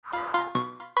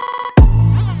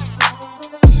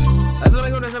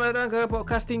selamat datang ke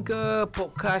Podcasting ke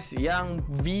podcast yang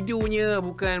videonya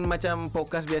bukan macam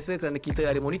podcast biasa kerana kita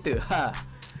ada monitor.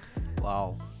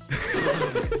 Wow.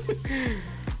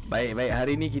 Baik,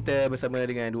 hari ni kita bersama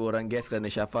dengan dua orang guest kerana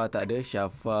Syafa tak ada.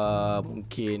 Syafa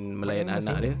mungkin melayan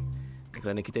anak dia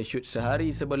kerana kita shoot sehari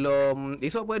sebelum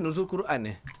esok apa? Nuzul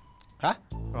Quran Hah?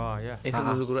 Oh ya. Esok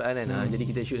Nuzul Quran kan. Jadi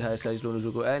kita shoot sehari sebelum Nuzul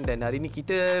Quran. Dan hari ni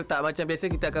kita tak macam biasa,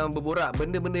 kita akan berborak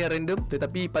benda-benda yang random.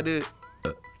 Tetapi pada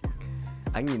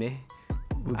angin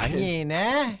bukan. Angin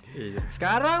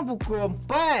Sekarang pukul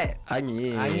 4.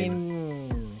 Angin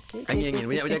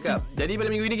banyak bercakap. Jadi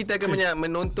pada minggu ini kita akan banyak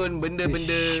menonton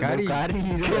benda-benda Hari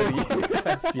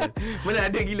mana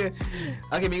ada gila.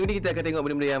 Okay, minggu ni kita akan tengok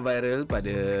benda-benda yang viral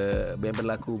pada yang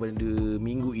berlaku pada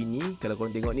minggu ini. Kalau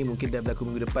korang tengok ni mungkin dah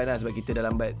berlaku minggu depan lah, sebab kita dah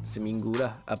lambat seminggu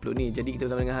lah upload ni. Jadi kita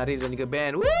bersama dengan Haris dan juga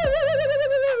Ben.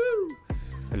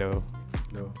 Hello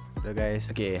guys.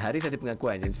 Okay, Haris ada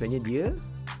pengakuan dan sebenarnya dia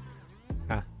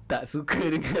tak suka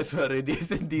dengan suara dia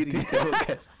sendiri di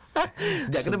podcast.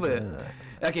 Sekejap, kenapa?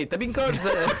 Okay, tapi kau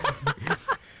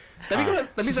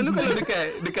tapi selalu kalau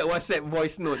dekat WhatsApp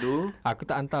voice note tu, Aku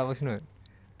tak hantar voice note.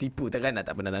 tipu takkan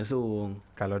tak pernah langsung.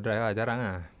 Kalau drive lah, jarang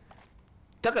lah.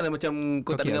 Takkanlah macam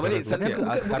kau tak Okay, dengar balik. sorry.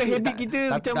 Bukan habit kita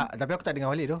macam Tapi aku tak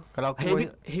dengar balik tu. Kalau aku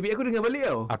habit aku dengar balik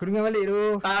tau. Aku dengar balik tu.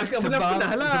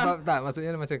 Pernah lah. Sebab tak, maksudnya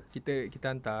macam kita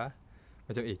hantar.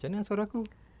 Macam macam mana suara aku?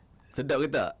 Sedap ke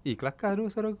tak? Kelakar tu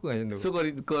suara aku macam tu. So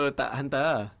kau tak hantar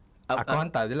lah. Aku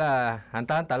hantar je lah.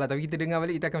 Hantar lah. Tapi kita dengar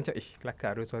balik, kita akan macam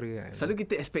kelakar tu suara. Selalu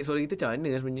kita expect suara kita macam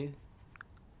mana sebenarnya?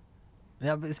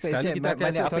 Selalu kita akan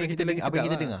rasa suara kita lagi sedap. Apa yang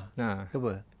kita dengar?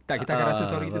 Apa? Tak, kita akan rasa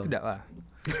suara kita sedap lah.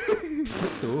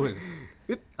 Betul.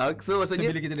 So maksudnya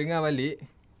bila kita dengar balik,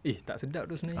 tak sedap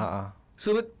tu sebenarnya.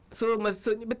 So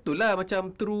maksudnya betul lah,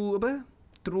 macam true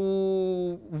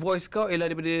voice kau ialah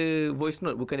daripada voice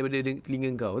note, bukan daripada telinga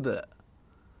kau, betul tak?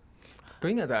 Kau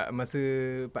ingat tak masa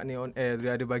partner on air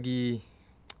dia ada bagi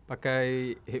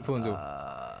pakai headphone tu?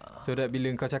 So that bila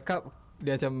kau cakap,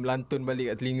 dia macam lantun balik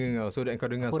kat telinga kau, so that kau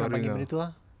dengar suara kau. Benda tu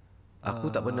lah.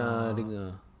 Aku tak pernah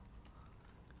dengar.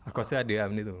 Aku rasa ada lah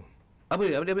benda tu. Apa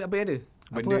yang ada?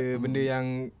 Benda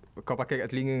yang kau pakai kat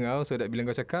telinga kau, so that bila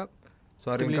kau cakap,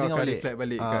 suara kau akan reflect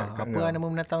balik kat apa nama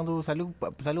menatang tu, selalu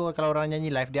kalau orang nyanyi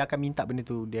live dia akan minta benda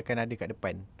tu, dia akan ada kat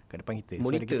depan kita.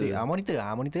 Monitor. So, monitor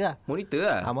lah.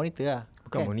 Monitor lah.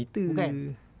 Bukan monitor.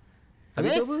 Bukan.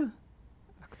 Habis tu apa?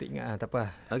 Aku tak ingat lah, tak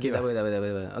apa. Okey, tak apa.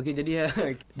 Okey,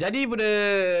 jadi pada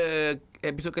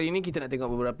episod kali ni kita nak tengok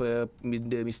beberapa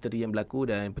benda misteri yang berlaku.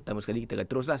 Dan pertama sekali kita akan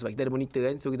terus lah, sebab kita ada monitor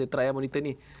kan. So kita try lah monitor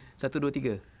ni. 1, 2,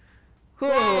 3.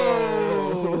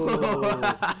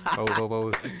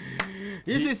 Power.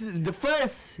 This is the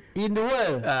first in the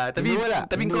world. Tapi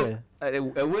kau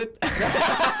word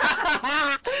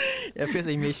first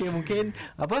in Malaysia mungkin.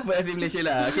 Apa? First in Malaysia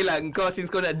lah. Okay lah, since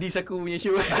kau nak diss aku punya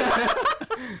show.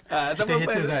 Siapa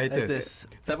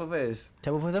first?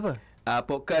 Siapa first apa?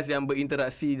 Podcast yang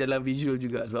berinteraksi dalam visual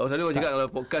juga. Sebab selalu orang cakap kalau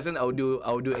podcast kan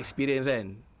audio experience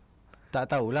kan. Tak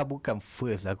tahulah, bukan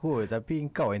first aku, tapi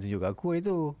kau yang tunjuk aku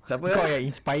itu. Siapa? Kau yang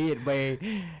inspired by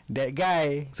that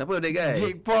guy. Siapa that guy?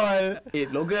 Jake Paul.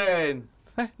 Logan.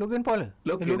 Logan Paul.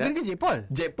 Logan ke Jake Paul?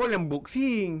 Jake Paul yang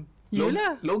boxing.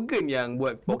 Yelah. Logan yang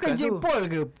buat podcast. Bukan Jake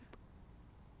Paul ke?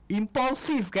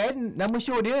 Impulsive kan nama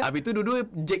show dia. Habis tu dua-dua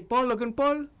Jake Paul, Logan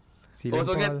Paul. Silen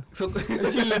Paul.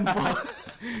 Silen Paul.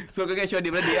 So kau kan show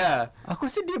adik-beradik lah. Aku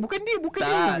rasa dia bukan dia.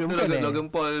 Tak, tu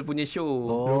Logan Paul punya show.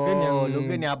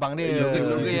 Logan yang abang dia.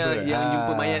 Logan yang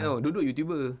jumpa mayat tu. Duduk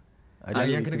YouTuber.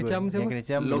 Yang kena kecam siapa? Yang kena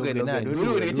kecam Logan.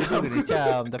 Dulu kena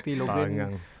kecam. Tapi Logan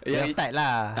yang start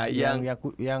lah.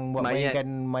 Yang buat mainkan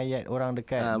mayat orang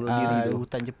dekat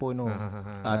hutan Jepun tu.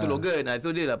 Tu Logan.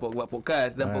 So dia lah buat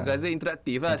podcast. Dan podcast dia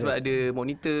interaktif lah, sebab ada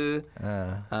monitor.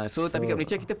 So tapi kat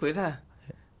Malaysia kita first lah.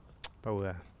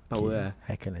 Power lah.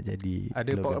 Akan nak jadi.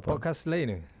 Ada podcast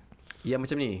lain ke? Yang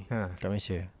macam ni kat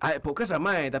Malaysia. Podcast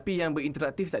ramai, tapi yang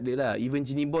berinteratif tak ada lah. Even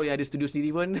Genie Boy yang ada studio sendiri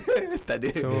pun tak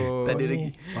ada. Tak ada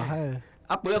lagi. Mahal.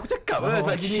 Apa aku cakap lah,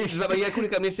 sebab bagi aku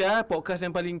dekat Malaysia, podcast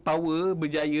yang paling power,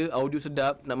 berjaya, audio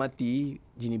sedap nak mati,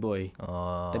 Genie Boy.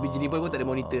 Tapi Genie Boy pun tak ada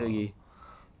monitor lagi.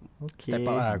 Okay. Step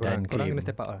up lah korang kena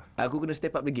step up lah. Aku kena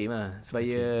step up the game lah,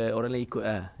 supaya orang lain ikut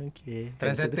lah. Okay.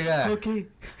 Translator lah.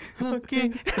 Okay.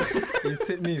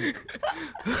 Insert me.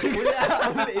 Boleh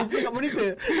lah. Insert kat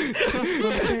monitor.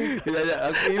 Sekejap,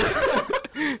 aku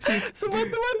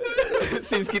semata-mata.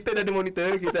 Since kita dah ada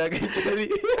monitor, kita akan cari.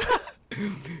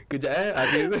 Kejap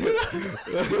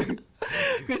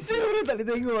Kesian orang tak boleh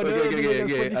tengok.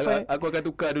 Okay. Aku akan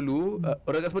tukar dulu.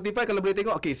 Orang kat Spotify kalau boleh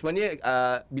tengok. Okay, sebenarnya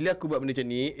bila aku buat benda macam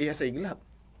ni, asal gelap.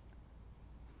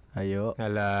 Ayo.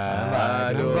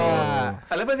 Aduh.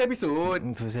 First episode.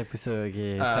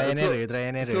 Okay.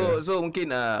 Try and error. So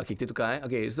mungkin okay, kita tukar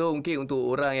Okay, so mungkin untuk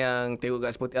orang yang tengok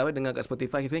kat Spotify, dengar kat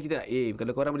Spotify, sebenarnya kita nak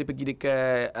kalau korang boleh pergi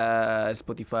dekat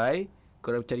Spotify,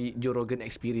 korang cari Joe Rogan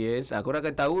Experience, korang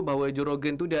akan tahu bahawa Joe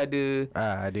Rogan tu dia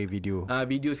ada video.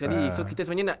 Video sekali. So kita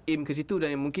sebenarnya nak aim ke situ,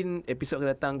 dan mungkin episod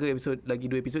akan datang ke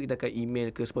lagi 2 episod kita akan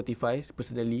email ke Spotify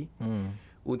personally.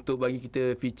 Untuk bagi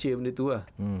kita feature benda tu lah.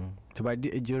 Sebab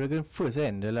Joe Rogan first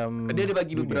kan dalam dia ada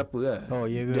bagi beberapa lah. Oh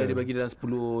ya ke? Dia ada bagi dalam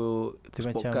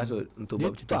 10 podcast untuk dia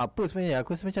buat tu apa sebenarnya?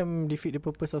 Aku rasa macam defeat the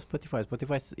purpose of Spotify.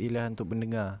 Spotify ialah untuk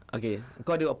pendengar. Okay,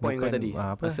 kau ada point kau tadi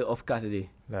masa off-cast tadi.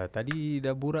 Lah tadi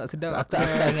dah borak sedap. Aku tak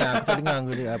dengar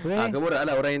aku apa kau borak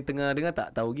lah. Orang yang tengah dengar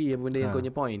tak tahu lagi apa benda yang kau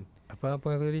punya point. Apa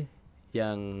aku tadi?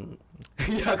 Yang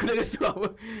aku dah rasa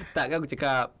apa. Tak kan aku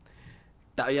cakap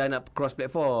tak payah nak cross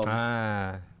platform.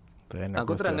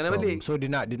 Aku terangkan balik. So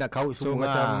dia nak kaut so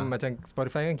semua. macam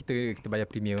Spotify kan kita bayar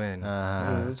premium kan.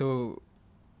 So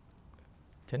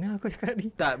macam mana aku cakap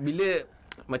ni? Tak, bila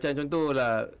macam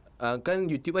contohlah kan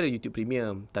YouTube ada YouTube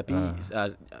Premium, tapi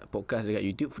podcast dekat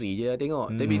YouTube free je lah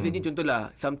tengok. Tapi bezanya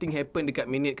contohlah something happen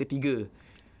dekat minit ketiga.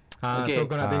 So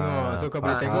kau nak tengok, so kau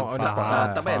boleh tengok on the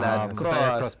spot. Tak payahlah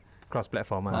cross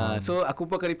platform so aku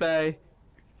pun akan reply.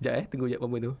 Sekejap tunggu sekejap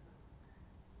apa tu.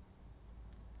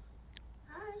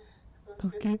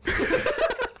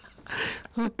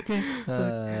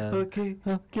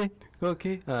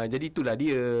 Okay. Jadi itulah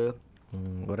dia.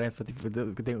 Orang yang Spotify tu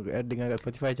tengok dengar kat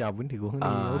Spotify macam apa ni kau ni.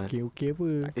 Okay apa?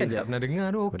 Tak pernah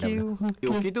dengar tu.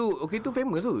 Okay tu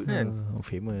famous tu kan.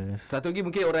 Famous. Satu lagi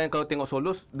mungkin orang yang kalau tengok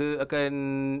solos dia akan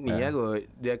kot.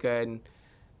 Dia akan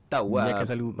tahu dia akan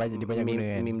selalu banyak guna kan.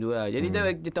 Meme tu lah. Jadi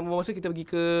kita tambah masa kita pergi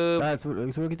ke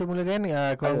sebelum kita mulakan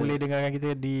kau boleh dengarkan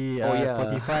kita di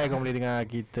Spotify, kau boleh dengar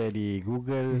kita di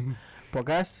Google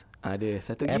Podcast. Ada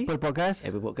satu lagi Apple Podcast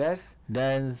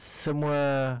dan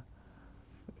semua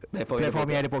platform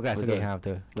yang ada podcast. Betul.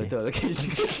 Okay, betul. Okay.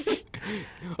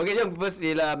 Okay, jom first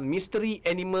ialah mystery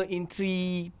animal in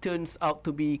tree turns out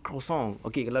to be croissant.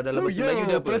 Okay, kalau dalam bahasa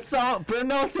Melayu dia apa?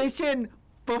 Pronunciation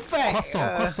perfect.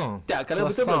 Croissant. Tak, kalau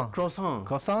betul croissant.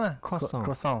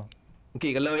 Croissant.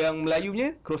 Okay, kalau yang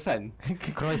Melayunya croissant.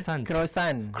 Croissant.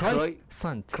 Pronunciation.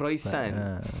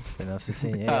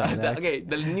 Okay,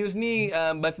 dalam news ni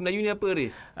bahasa Melayu ni apa,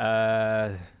 Riz?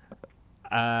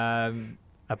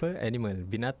 Apa? Animal.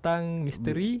 Binatang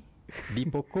misteri di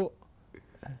pokok.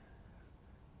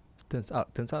 Turns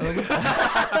out lagi.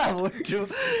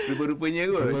 Rupa-rupanya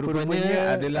kot.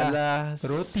 Rupa-rupanya adalah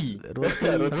roti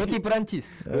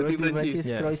Perancis. Roti Perancis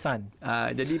croissant.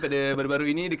 Jadi pada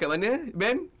baru-baru ini dekat mana,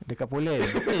 Ben? Dekat Poland.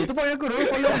 Itu point aku dulu.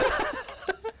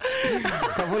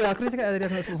 Kat Poland. Aku dah cakap tadi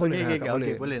aku nak sebut Poland.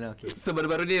 Okay, Poland. Okay. So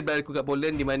baru-baru ni berlaku kat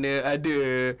Poland, di mana ada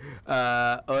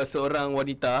seorang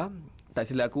wanita, tak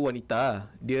silap aku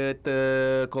wanita, dia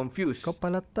terconfuse. Kau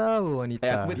pala tahu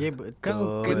wanita.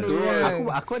 Betul.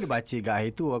 Aku ada baca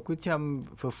guys tu. Aku macam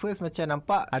first macam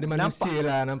nampak ada manusia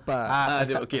lah nampak.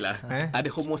 Ada okey lah. Ada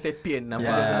homo sapien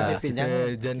nampak. Homo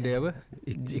sapien gender apa?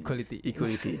 Equality.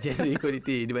 Gender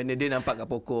equality. Di mana dia nampak kat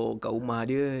pokok kat rumah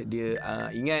dia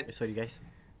ingat sorry guys.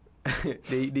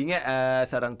 dia ingat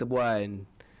sarang tebuan.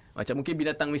 Macam mungkin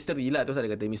binatang misteri lah. Terus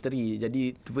ada kata misteri.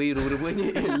 Jadi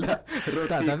rupa-rupanya ialah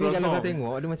roti. Tapi kalau kau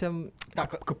tengok dia macam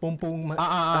kepompong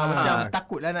macam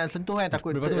takut lah nak sentuh kan.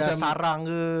 Takut macam sarang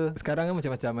ke. Sekarang kan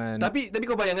macam-macam kan. Tapi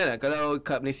kau bayangkan lah, kalau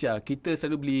kat Malaysia kita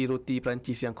selalu beli roti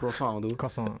Perancis yang croissant tu.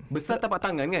 Besar tapak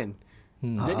tangan kan.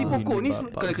 Jadi pokok ni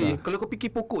kalau kau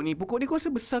fikir pokok ni kau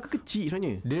rasa besar ke kecil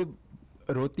sebenarnya?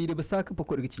 Roti dia besar ke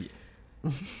pokok dia kecil?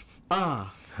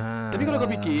 Tapi kalau kau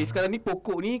fikir sekarang ni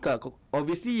pokok ni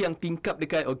obviously yang tingkap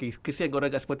dekat kesian korang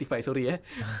kat Spotify, sorry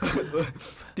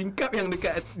tingkap yang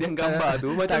dekat yang gambar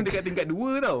tu macam dekat tingkat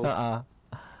 2 tau.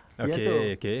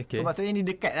 Okay. So maksudnya ni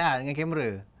dekat lah dengan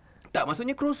kamera. Tak,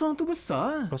 maksudnya croissant tu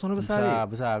besar. Croissant tu besar.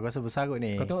 Aku rasa besar kot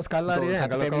ni. Kau tengok skala dia kan.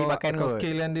 Kalau kau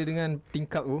scale dia dengan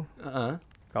tingkap tu,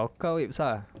 kau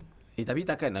besar. Tapi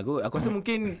takkan aku rasa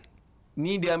mungkin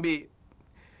ni dia ambil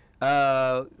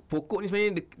pokok ni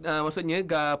sebenarnya maksudnya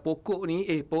pokok ni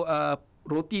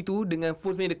roti tu dengan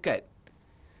phone sebenarnya dekat.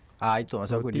 Itu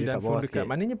maksud aku dia dekat bawah sikit.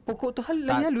 Maknanya pokok tu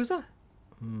halus lah.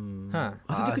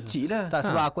 Maksudnya kecil lah. Tak,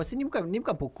 sebab aku rasa ni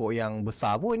bukan pokok yang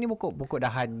besar pun. Ni pokok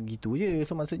dahan gitu je.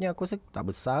 So maksudnya aku rasa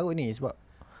tak besar kot ni. Sebab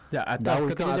atas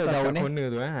kat corner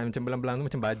tu macam belang-belang tu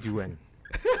macam baju kan.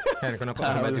 Kan kau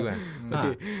nampak baju kan.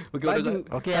 Baju.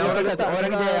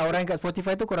 Orang kat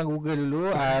Spotify tu korang Google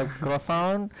dulu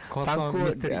croissant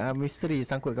sangkut misteri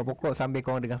sangkut kat pokok sambil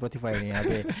korang dengar Spotify ni.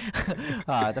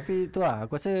 Tapi tu lah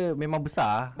aku rasa memang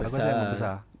besar. Aku rasa memang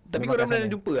besar. Tapi korang pernah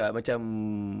jumpa tak macam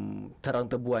sarang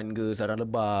tebuan ke, sarang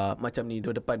lebah macam ni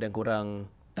dua depan dan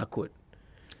korang takut?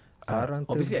 Sarang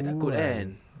obviously takut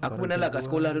kan. Aku pernah lah kat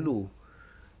sekolah dulu.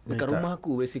 Dekat rumah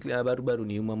aku basically baru-baru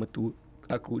ni, rumah mertua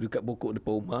aku dekat pokok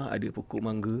depan rumah ada pokok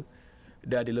mangga.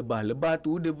 Dah ada lebah. Lebah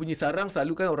tu dia punya sarang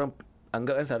selalu kan orang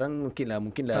anggap kan sarang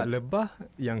mungkin lah. Tak, lebah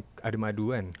yang ada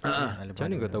madu kan. Macam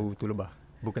mana kau tahu tu lebah?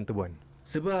 Bukan tebuan.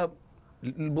 Sebab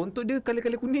bontot dia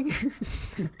kala-kala kuning.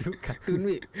 Tu kartun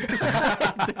weh.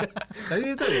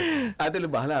 Tapi tu tu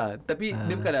lebah lah. Tapi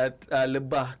dia bukanlah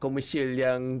lebah komersial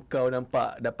yang kau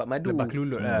nampak dapat madu. Lebah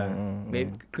kelulut lah.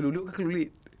 Kelulut ke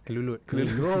kelulit? Kelulut.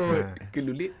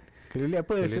 Kelulit. Kelulit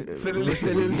apa?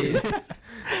 Selulit.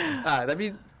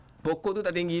 Tapi pokok tu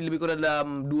tak tinggi, lebih kurang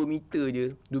dalam 2 meter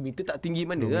je. 2 meter tak tinggi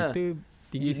mana 2 lah. meter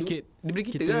tinggi sikit. Daripada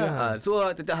kita lah. So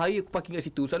setiap hari aku parking kat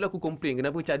situ, selalu aku komplain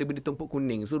kenapa macam ada benda tumpuk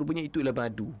kuning. So rupanya itu ialah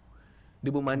madu.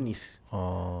 Dia bermanis.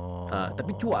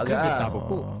 Tapi cuak ke getah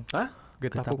pokok?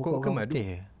 Getah pokok ke madu?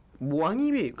 Wangi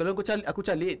babe. Kalau aku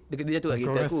calit dekat dia jatuh kat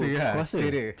kereta aku. Kau rasa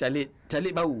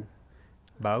Calit bau.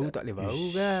 Bau tak boleh bau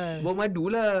kan. Bau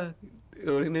madu lah.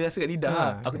 Orang dia rasa kat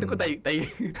lidah. Aku takut tai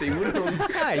burung.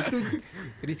 Itu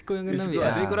risiko yang kena ambil.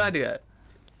 Tapi korang ada tak?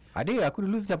 Ada, aku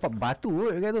dulu campak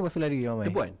batu dekat tu pasal lari ramai.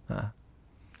 Tepuan?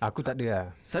 Aku tak ada lah.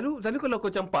 Selalu kalau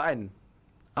kau campak kan,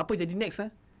 apa jadi next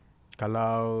lah?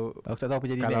 Kalau aku tak tahu apa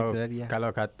jadi next lari lah. Kalau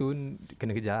kartun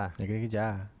kena kejar. Kena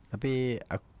kejar. Tapi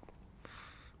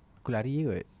aku lari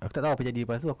kot. Aku tak tahu apa jadi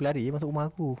lepas tu. Aku lari masuk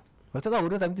rumah aku. Aku tak tahu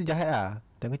tu time tu jahat lah.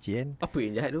 Time kecil kan. Apa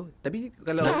yang jahat tu? Tapi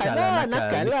kalau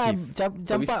nakal lah.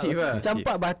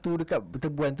 Campak batu dekat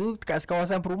tebuan tu dekat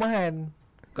kawasan perumahan.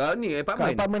 Kalau ni apartmen.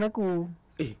 Kat apartmen aku.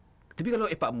 Tapi kalau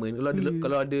apartmen,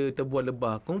 kalau ada tebuan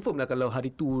lebah, confirm lah kalau hari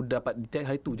tu dapat detect,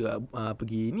 hari tu je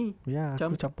pergi ni. Ya,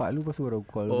 aku campak lu lepas tu baru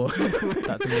call.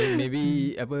 Tak tu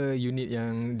maybe unit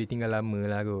yang ditinggal lama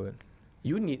lah kot.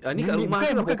 Unit? Ni kat rumah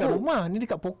ke? Bukan kat rumah. Ni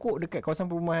dekat pokok, dekat kawasan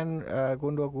perumahan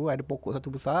kondo aku. Ada pokok satu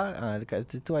besar. Dekat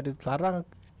situ ada sarang.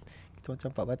 Kita orang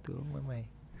campak batu. Mai.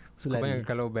 Kau bayangkan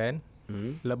kalau band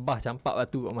lebah campak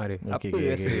batu kat mana? Apa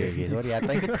rasa? Okay. Sorry,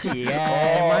 atas kecil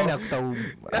kan. Mana aku tahu.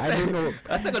 I don't know.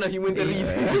 Asal kau nak human theory?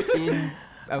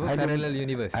 Parallel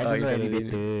universe. I don't know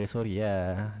elevator. Sorry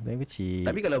lah. Time kecil.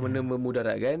 Tapi kalau benda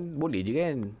memudaratkan, boleh je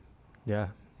kan?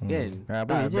 Ya. Kan?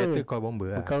 Boleh je. Better call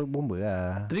bomber lah. Call bomber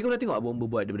lah. Tapi kau dah tengok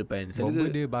bomber buat di depan? Bomber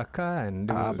dia bakar kan.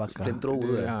 Bakar.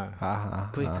 Flamethrower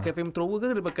pakai flamethrower ke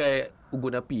dia pakai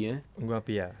unggun api? Unggun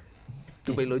api lah.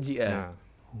 Tu paling logik lah.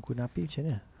 Unggun api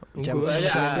macam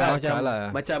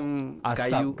mana? Macam asap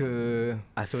kayu ke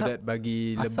so that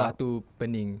bagi lebah tu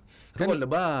pening. Kan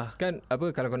lebah. Kan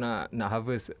kalau kau nak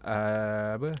harvest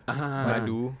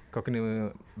madu, kau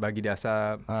kena bagi dia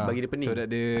asap, bagi dia pening. So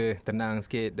that dia tenang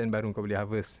sikit dan baru kau boleh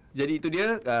harvest. Jadi itu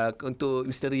dia untuk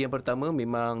misteri yang pertama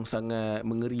memang sangat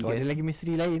mengerikan. Ada lagi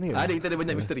misteri lain ke? Ada, kita ada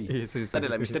banyak misteri. Tak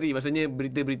adalah misteri, maksudnya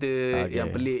berita-berita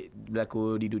yang pelik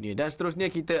berlaku di dunia. Dan seterusnya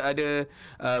kita ada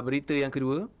berita yang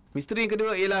kedua. Misteri yang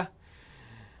kedua ialah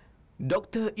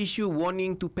doctor issue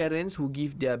warning to parents who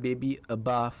give their baby a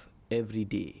bath every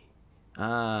day.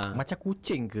 Macam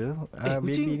kucing ke?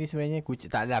 Kucing? Baby ni sebenarnya kucing.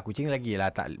 Tak lah, kucing lagi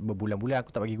lah. Tak berbulan-bulan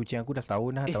aku tak bagi kucing aku dah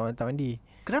setahun dah tak mandi.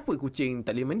 Kenapa kucing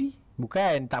tak boleh mandi?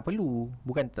 Bukan tak perlu.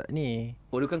 Bukan tak ni.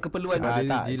 Bukan keperluan.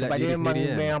 Tak, sebab dia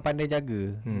memang pandai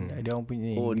jaga. Dia orang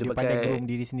punya dia pandai groom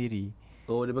diri sendiri.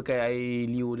 Dia pakai air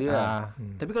liu dia lah.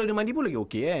 Tapi kalau dia mandi pun lagi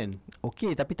okey kan?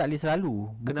 Okey, tapi tak boleh selalu.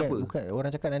 Kenapa? Bukan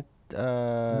orang cakap nanti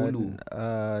bulu.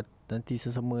 Nanti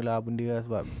sesama lah benda lah.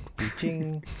 Sebab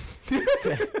kucing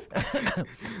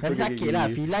nanti sakit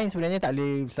lah. Feline sebenarnya tak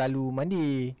boleh selalu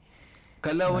mandi.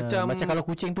 Kalau macam kalau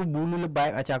kucing tu bulu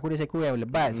lebat, macam aku ada seekor yang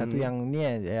lebat. Satu yang ni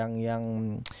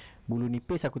yang bulu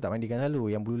nipis aku tak mandikan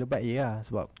selalu. Yang bulu lebat je lah.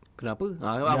 Sebab kenapa?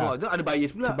 Ada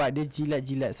bias pula. Sebab dia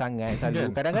jilat-jilat sangat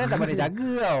selalu. Kadang-kadang tak pandai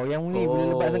jaga tau. Yang ni bulu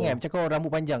lebat sangat. Macam kau rambut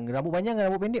panjang dengan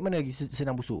rambut pendek mana lagi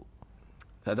senang busuk?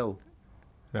 Tak tahu.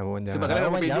 Rambut panjang. Sebab kalau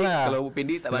rambut pendek lah. Kalau rambut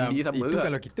pendek tak mandi sama. Itu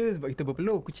kalau kita sebab kita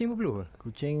berpeluh. Kucing berpeluh.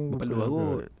 Kucing berpeluh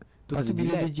kot. Lepas tu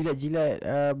bila dia jilat-jilat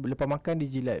lepas makan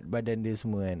dia jilat badan dia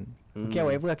semua kan. Okay,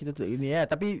 whatever lah kita ini lah.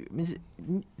 Tapi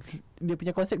dia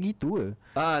punya konsep gitu ke.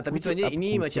 Tapi sebenarnya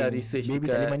ini kucing, macam research baby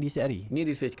dekat, tak boleh mandi setiap hari. Ini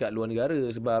research kat luar negara.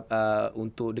 Sebab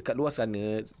untuk dekat luar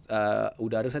sana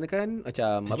udara sana kan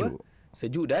macam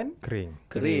sejuk dan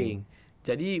kering.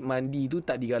 Jadi mandi tu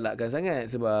tak digalakkan sangat.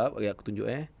 Sebab aku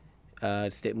tunjuk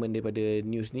statement daripada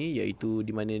news ni, iaitu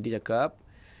di mana dia cakap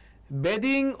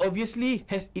bathing obviously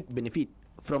has its benefit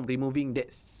from removing dead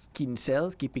skin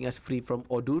cells, keeping us free from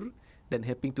odor, dan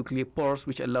helping to clear pores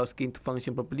which allow skin to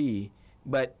function properly.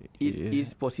 But it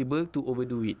is possible to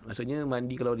overdo it. Maksudnya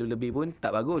mandi kalau lebih pun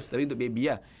tak bagus. Tapi untuk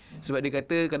baby lah. Sebab dia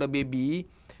kata kalau baby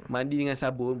mandi dengan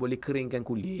sabun boleh keringkan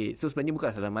kulit. So sebenarnya bukan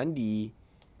salah mandi.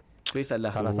 Salah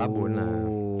sabun lah.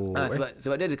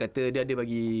 Sebab dia ada kata, dia ada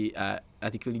bagi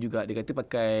artikel ni juga. Dia kata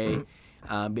pakai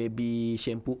baby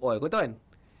shampoo oil. Kau tahu kan?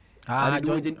 Ada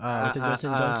dua macam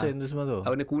Johnson tu semua tu.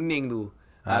 Warna kuning tu.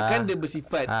 Kan dia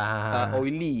bersifat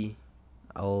oily.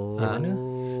 Yang mana?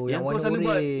 Yang kau selalu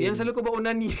buat, yang selalu kau buat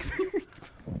onani.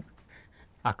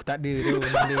 Aku tak ada tu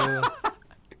benda.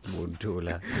 Bodoh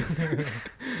lah.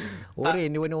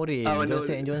 Oren, dia warna oren.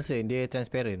 Johnson & Johnson dia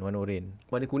transparent, warna oren.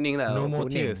 Warna kuning lah. No more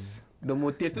tears. No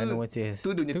more tears tu. Tu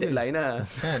dia punya tagline lah.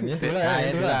 Kan,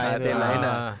 itulah tagline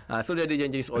lah. So dia ada yang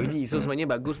jenis oily. So sebenarnya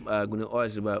bagus guna oil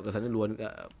sebab kat sana luar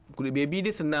kulit baby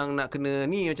dia senang nak kena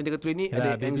ni macam dia kata ni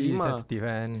ada eczema. Sensitif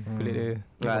kan kulit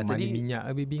dia. Mandi minyak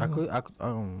baby. Aku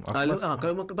kalau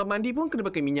lepas mandi pun kena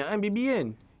pakai minyak kan baby kan.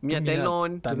 Minyak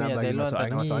telon. Tak nak bagi masuk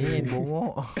angin.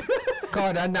 Bongok. Kau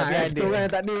ada anak tu kan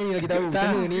tak ada ni lagi tahu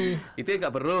macam mana ni. Itu yang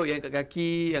kat perut, yang kat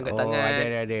kaki, yang kat tangan.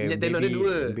 Ada. Minyak telon ada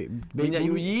dua. Minyak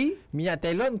UV. Minyak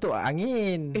telon untuk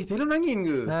angin. Telon angin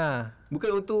ke?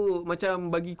 Bukan untuk macam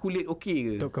bagi kulit okey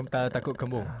ke? Takut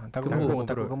kembung. Takut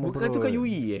kembung. Bukan tu kan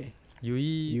UI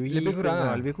UI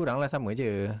lebih kurang lah sama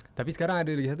je. Tapi sekarang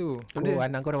ada lagi satu.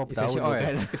 Anak kau dah berapa tahun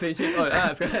kan? Essential oil.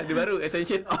 Sekarang ada baru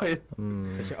essential oil.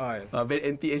 Essential oil. Very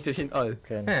anti essential oil.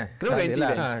 Kan. Kenapa anti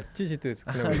kan? Cerita.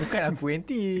 Bukan aku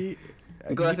anti.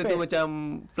 Kau rasa tu macam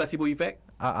placebo effect?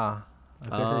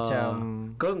 Aku rasa macam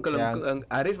kalau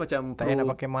Aris macam tak payah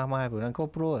nak pakai mahal-mahal pun. Kau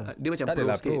pro lah. Dia macam tak pro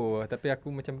adalah sikit. pro. Tapi aku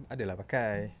macam adalah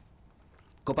pakai.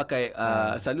 Kau pakai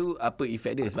selalu apa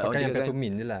effect dia? Sebab pakai yang kan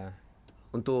peppermint je lah.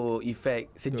 Untuk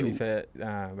efek sejuk. Untuk efek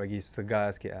bagi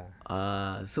segar sikit lah.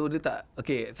 So dia tak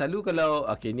selalu kalau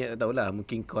ni tak tahulah,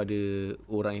 mungkin kau ada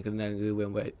orang yang kenal ke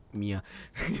yang buat Mia.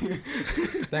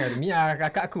 Tak, Mia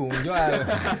kakak aku jual.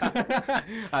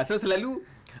 So selalu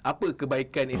apa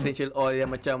kebaikan essential oil yang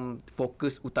macam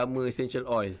fokus utama essential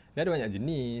oil? Dia ada banyak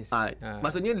jenis.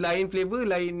 Maksudnya lain flavor,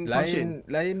 lain function.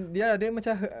 Lain dia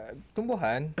macam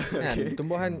tumbuhan kan.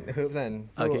 Tumbuhan herbs kan.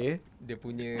 So dia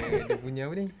punya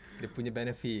apa ni? Dia punya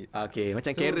benefit.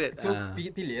 Macam carrot. So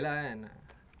pilih lah kan.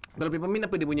 Kalau peppermint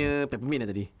apa dia punya peppermint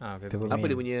tadi? Peppermint. Apa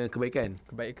dia punya kebaikan?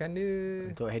 Kebaikan dia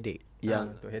untuk headache.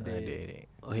 Untuk headache.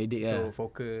 Headache lah. Untuk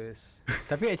fokus.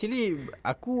 Tapi actually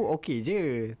aku okey je.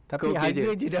 Tapi harga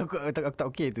je dah aku tak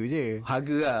okey tu je.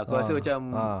 Harga lah. Aku rasa macam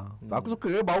aku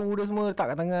suka bau dia semua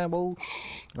letak kat tangan bau.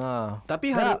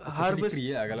 Tapi harvest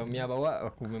free lah. Kalau Mia bawa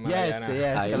aku memang yes.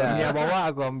 Kalau Mia bawa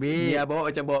aku ambil. Mia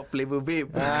bawa macam bawa flavor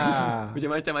vape.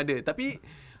 Macam-macam ada. Tapi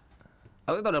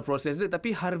aku tak tahu dah proses dia.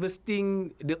 Tapi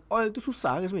harvesting the oil tu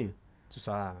susah ke sebenarnya?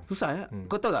 Susah ya?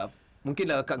 Kau tahu tak? Mungkin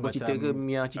lah kak kau cerita ke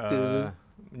Mia cerita ke?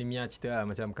 Ni Mia cerita lah.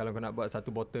 Macam kalau kau nak buat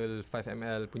satu botol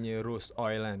 5ml punya rose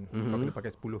oil kan, kau kena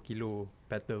pakai 10 kilo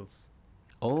petals.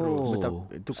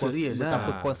 Itu serius lah.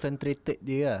 Betapa concentrated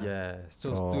dia lah. Yes.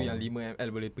 So tu yang 5ml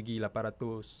boleh pergi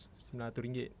 800-900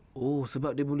 ringgit.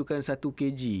 Sebab dia memerlukan 1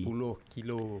 kg 10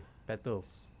 kilo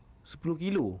petals. 10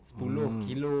 kilo? 10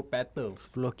 kilo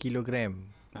petals. 10 kilogram.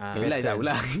 Yelah jauh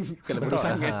lah. Kalau berat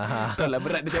sangat tahu lah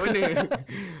berat dia macam mana.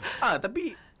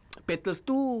 Tapi petals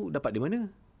tu dapat di mana?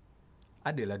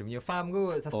 Adalah dia punya farm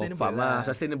kot. Sustainable farm lah.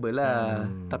 Sustainable lah.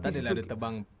 Tapi adalah ada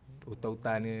tebang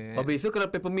hutan-hutan ni. Habis tu kalau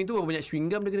peppermint tu berapa banyak chewing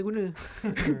gum dia kena guna?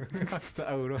 Aku tak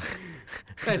tahu tu.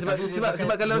 Kan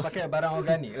sebab kalau pakai barang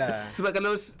organik lah. Sebab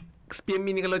kalau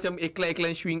spearmint ni kalau macam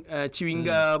iklan chewing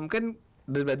gum kan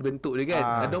ada bentuk dia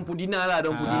kan. Daun pudina lah,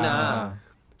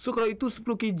 So kalau itu 10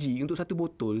 kg untuk satu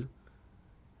botol,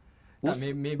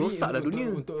 rosak dah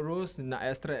dunia. Untuk rose nak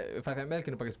extract 5ml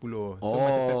kena pakai 10. So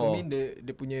macam peppermint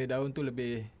dia punya daun tu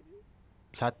lebih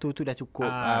satu tu dah cukup.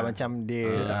 Macam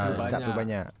dia tak perlu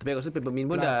banyak. Tapi aku rasa peppermint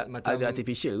pun dah ada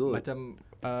artificial kot. Macam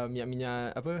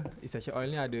minyak-minyak apa essential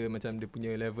oil ni ada macam dia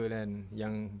punya level kan.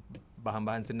 Yang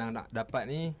bahan-bahan senang nak dapat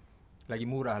ni lagi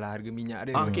murah lah harga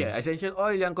minyak dia. Essential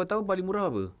oil yang kau tahu paling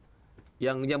murah apa?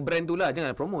 Yang brand tu lah,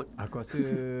 jangan promote. Aku rasa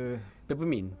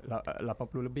peppermint 80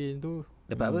 lebih tu.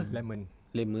 Dapat apa? Lemon.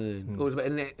 Sebab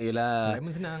yelah.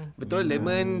 Lemon senang. Betul,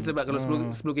 lemon sebab kalau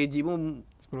 10 kg pun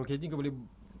 10 kg kau boleh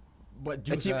buat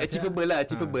juice achievable lah.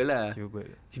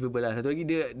 Achievable lah. Satu lagi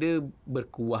dia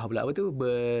berkuah pula. Apa tu?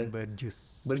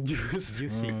 Berjuice.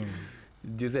 Juice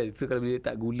kan. So kalau dia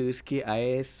letak gula sikit,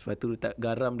 ais, lepas tu letak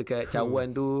garam dekat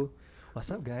cawan tu. What's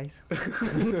up guys?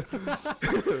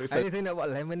 Hari saya nak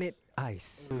buat lemonade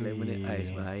ice. Lemonade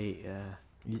ice baik lah.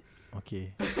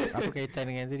 Okay. Apa kaitan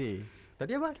dengan tadi?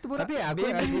 Tadi apa kita borak? Tapi aku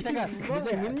dia cakap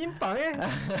menyimpang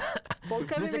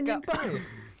Podcast ni menyimpang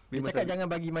Dia cakap jangan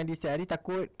bagi mandi setiap hari,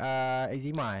 takut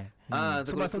eczema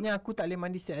So maksudnya aku tak boleh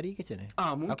mandi setiap hari ke macam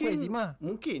mana? Mungkin Aku eczema.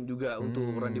 Mungkin juga untuk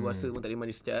orang dewasa pun tak boleh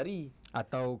mandi setiap hari.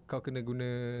 Atau kau kena guna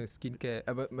skincare,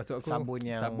 maksud aku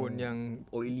Sabun yang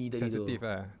oily tadi tu. sensitif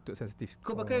untuk sensitif.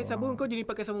 Kau pakai sabun, kau jadi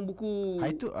pakai sabun buku.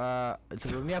 Itu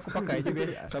sebelum ni aku pakai je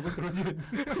biasa. Sabun terus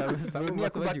sebelum ni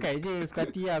aku pakai je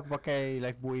sekali aku pakai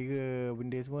Lifebuoy ke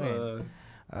benda semua kan.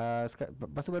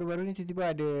 Lepas tu baru-baru ni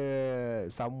tiba-tiba ada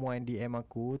someone DM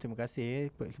aku, terima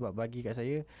kasih sebab bagi kat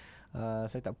saya.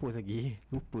 Saya tak post lagi,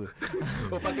 lupa.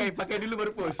 Kau pakai dulu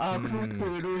baru post. Aku lupa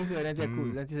dulu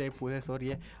nanti saya post,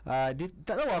 sorry dia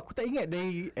tak tahu, aku tak ingat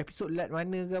dari episod lat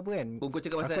mana ke apa kan. Kau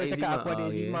cakap pasal aku eczema. Cakap aku ada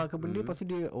eczema ke benda. Lepas tu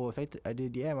dia saya ada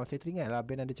DM, saya teringat lah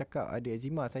Ben ada cakap ada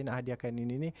eczema, saya nak hadiahkan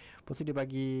ini. Lepas tu dia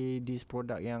bagi this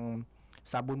produk yang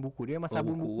sabun buku. Dia memang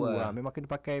sabun buku memang kena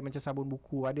pakai macam sabun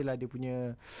buku. Adalah dia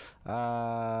punya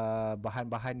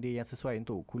bahan-bahan dia yang sesuai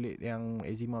untuk kulit yang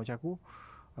eczema macam aku.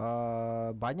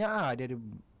 Banyak dia ada,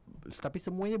 tapi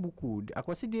semuanya buku.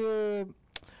 Aku rasa dia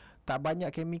tak banyak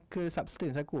chemical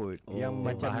substance aku yang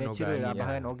macam natural lah,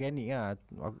 bahan organik lah.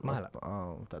 Mahal tak?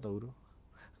 Tak tahu tu.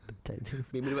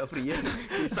 Memang dapat free ya.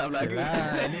 Kisah lagu.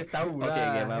 Ini tahu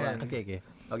lah. Okay.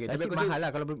 Tapi aku mahal lah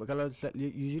kalau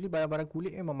usually barang-barang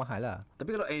kulit memang mahal lah.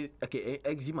 Tapi kalau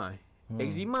eczema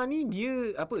eczema ni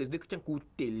dia apa? Dia macam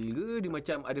kutil ke? Dia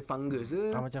macam ada fungus ke?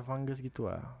 Macam fungus gitu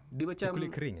lah. Dia macam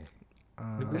kulit kering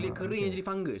kulit kering yang jadi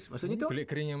fungus. Maksudnya tu kulit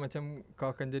kering yang macam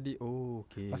kau akan jadi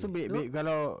okey. Maksud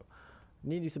kalau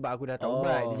ni disebab aku dah tak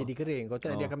ubat dia jadi kering. Kalau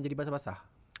tak dia akan menjadi basah-basah.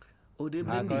 Dia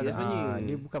berlendir sebenarnya.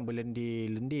 Dia bukan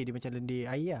lendir, dia macam lendir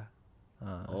air lah.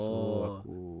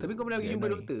 Tapi kau pernah pergi jumpa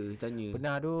doktor tanya?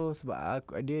 Pernah tu, sebab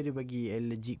dia bagi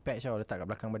allergic patch tau letak kat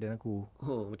belakang badan aku.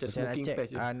 Macam smoking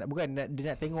patch. Bukan dia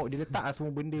nak tengok, dia letak semua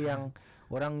benda yang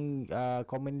orang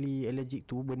commonly allergic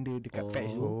tu, benda dekat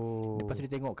patch tu. Lepas tu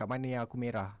dia tengok kat mana yang aku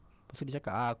merah. Lepas tu dia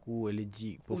cakap aku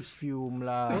allergic perfume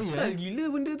lah. Style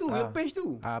gila benda tu, patch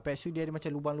tu. Patch tu dia ada macam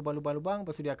lubang.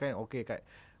 Lepas tu dia akan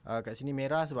kat sini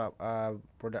merah sebab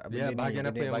produk dia benda bahagian ni,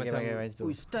 apa yang macam tu.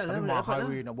 Style lah, mahal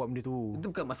nak buat benda tu. Itu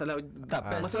bukan masalah. Tak,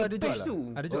 masalah ada patch jual tu.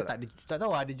 Ada jual tak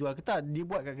tahu ada jual ke tak. Dia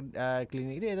buat kat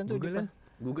klinik dia tentu. Google lah.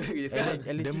 Google je sekarang.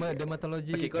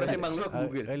 Dermatology. Okay, korang sembang dulu, aku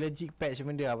Google. Allergic patch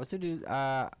benda. Lepas tu dia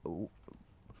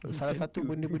salah satu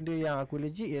benda-benda yang aku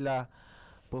allergic ialah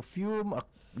perfume,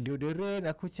 deodorant.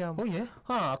 Aku macam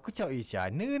aku macam macam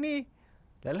mana ni.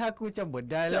 Dalam aku macam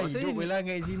bedal lah hidup lah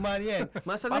dengan eczema ni kan.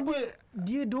 Masalahnya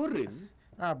deodorant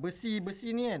besi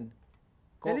ni kan.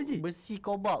 Besi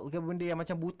kobalt ke benda yang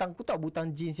macam butang. Aku tahu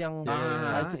butang jeans yang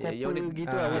copper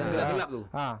gitu lah. Gelap-gelap tu.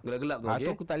 Gelap-gelap tu.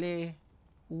 Tu aku tak boleh.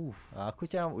 Aku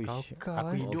macam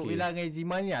aku hidup je lah dengan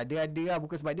eczema ni. Ada lah.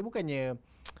 Bukan sebab dia bukannya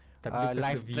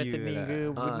life threatening ke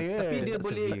benda. Tapi dia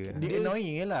boleh, dia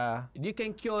annoying je lah. Dia can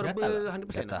curable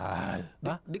 100%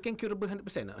 lah. Dia can curable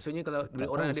 100% lah. Maksudnya kalau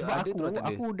orang ada tu tak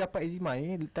ada. Aku dapat eczema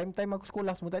ni time aku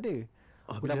sekolah semua tak ada.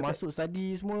 Aku dah masuk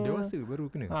study semua. Dewasa baru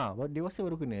kena. Dewasa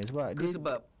baru kena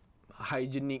sebab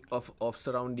hygienic of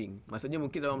surrounding. Maksudnya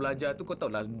mungkin zaman belajar tu kau tahu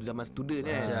lah zaman student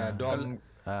kan.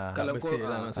 Kalau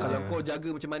kau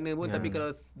jaga macam mana pun, tapi kalau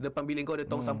depan bilik kau ada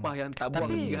tong sampah yang tak buang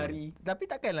 3 hari. Tapi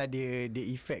takkanlah dia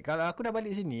effect. Kalau aku dah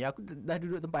balik sini, aku dah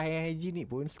duduk tempat yang hygienic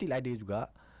pun still ada juga.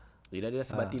 Dia dah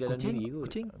sebati dalam diri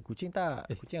kot. Kucing tak.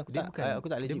 Kucing aku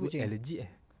tak allergic kucing. Allergic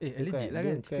allergic lah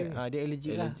kan. Dia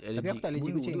allergic lah. Tapi aku tak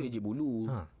allergic kucing. Allergic bulu.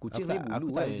 Kucing ni bulu kan. Aku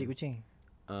tak allergic kucing.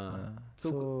 So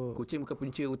kucing bukan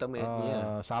punca utama ni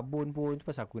lah. Sabun pun tu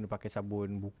pasal aku kena pakai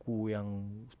sabun buku yang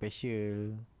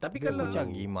special. Tapi kalau macam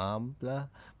imam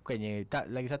lah. Bukannya tak,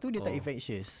 lagi satu dia tak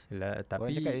infectious. Tapi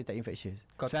orang cakap dia tak infectious.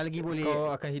 Kau lagi boleh,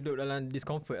 kau akan hidup dalam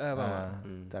discomfort lah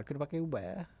tak kena pakai ubat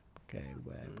lah. Pakai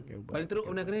ubat. Paling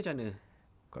teruk pernah kena macam mana?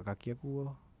 Kat kaki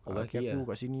aku. Kaki aku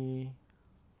kat sini.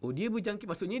 Dia berjangkit,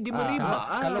 maksudnya dia merebak.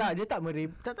 Kalau dia tak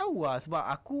merebak, tak tahu lah. Sebab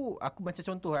aku macam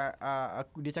contoh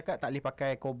dia cakap tak boleh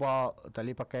pakai kobalt, tak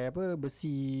boleh pakai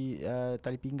besi,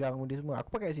 tali pinggang benda semua.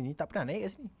 Aku pakai kat sini, tak pernah naik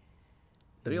kat sini.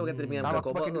 Tapi orang kata dia pinggang pakai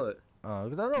kobalt kot.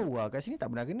 Aku tak tahu lah. Kat sini tak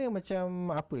pernah kena.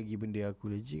 Macam apa lagi benda aku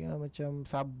allergic lah. Macam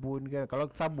sabun kan. Kalau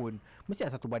sabun mesti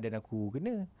satu badan aku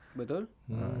kena. Betul.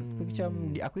 Tapi macam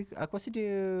aku rasa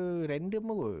dia random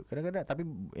kot kadang-kadang. Tapi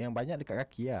yang banyak dekat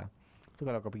kaki lah. Tu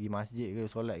kalau kau pergi masjid ke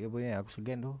solat ke apa ni, aku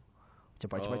segan tu. Macam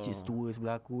pakcik-pakcik setua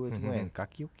sebelah aku semua kan.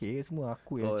 Kaki okey semua.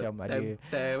 Aku yang macam ada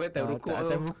time rukuk tu.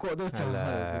 Time rukuk tu macam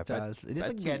dia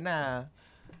segan lah.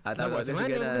 Tak buat macam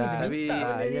mana lah. Tapi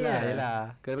yelah.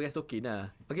 Kena pakai stokin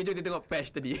lah. Okay, jom kita tengok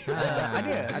patch tadi.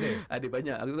 Ada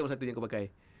banyak. Aku tahu satu yang kau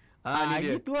pakai.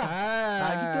 Gitu lah.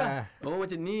 Gitu lah.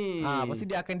 Macam ni. Lepas tu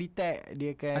dia akan detect.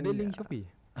 Dia akan ada link Shopee.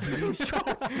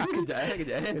 Kejap.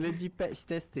 Allergy patch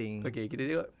testing. Okay, kita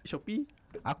tengok Shopee.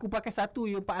 Aku pakai satu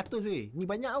yang 400 weh. Ni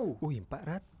banyak tau. Ui,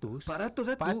 400.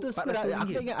 400 satu.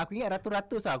 400 aku ingat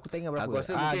ratus-ratus lah. Aku tak ingat berapa. Aku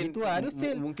rasa mungkin gitu lah. Ada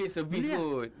sale. mungkin servis Beli lah.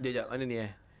 kot. Dia mana ni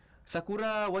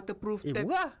Sakura waterproof tab.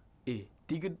 Murah.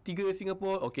 Tiga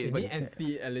Singapore. Okay. Ini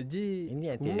anti-allergy. Ini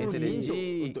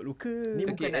anti-allergy. Untuk luka. Ni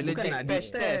Bukan okay, nak allergic nak patch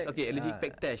detect. test. Okay, allergic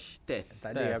patch test.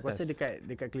 Tak ada. Aku rasa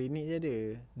dekat klinik je ada.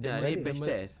 Ni patch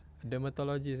test.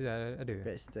 Dermatologist ada.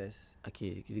 Patch test.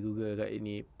 Okay, kita google kat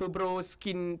ini. Perbro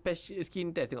skin test.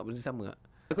 Tengok benda sama tak?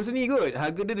 Aku rasa ni kot.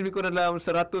 Harga dia lebih kurang dalam 100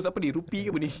 apa ni? Rupi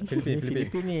ke apa ni?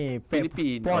 Filipin ni.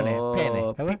 Filipin. Pen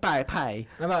Apa? Pai.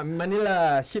 Nampak?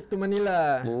 Manila. Ship to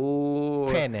Manila. Oh.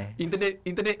 Fan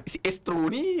Internet si Astro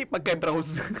ni pakai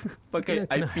browser. Pakai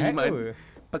Kena IP hack mana? ke?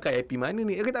 Pakai IP mana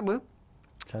ni? Okay, tak apa.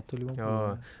 150.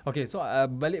 Oh. Okay, so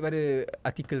balik pada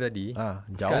artikel tadi.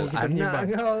 Jauh kita punya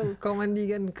anak kau mandi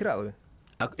kan kerap ke?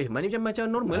 Aku mandi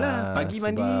macam normal lah. Pagi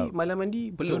mandi, malam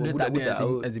mandi. So Belum dia tak ada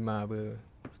budak-budak. eczema apa?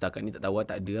 Setakat ni tak tahu lah,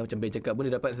 tak ada. Macam Ben cakap pun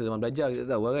dia dapat zaman belajar, kita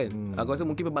tak tahu lah kan. Aku rasa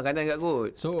mungkin pemakanan kat kot.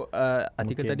 So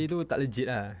artikel tadi tu tak legit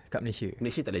lah kat Malaysia.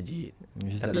 Malaysia tak legit.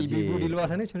 Tapi ibu-ibu di luar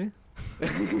sana macam mana?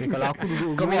 Kalau aku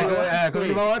duduk Kau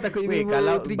di bawah takut ibu-ibu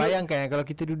kalau trigger. bayangkan kalau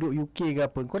kita duduk UK ke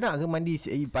apa, kau nak ke mandi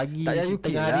pagi, Tak payah UK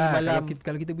tengah lah. hari, malam.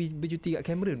 Kalau kita bercuti kat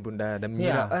Cameron pun dah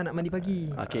menyerap nak mandi pagi.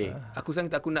 Okay. Aku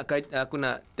sekarang aku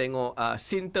nak tengok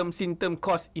simptom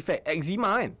cause effect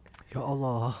eczema kan. Ya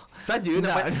Allah. Saja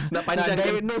nak panjangkan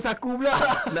diagnose aku pula.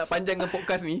 nak panjangkan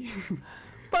podcast ni.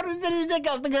 Baru jadi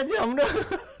cakap setengah jam dah.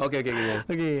 Okay.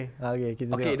 Okay,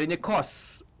 kita Okay, tengok. dia punya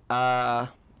cause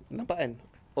nampak kan?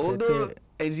 Although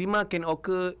eczema can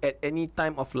occur at any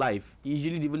time of life,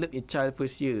 usually develop in child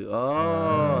first year.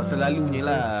 Selalunya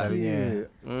lah. Selalunya.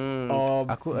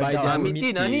 Aku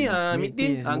Mitin ni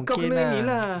Mitin kau kena ni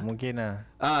lah. Mungkin lah.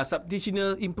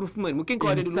 Substitutional improvement. Mungkin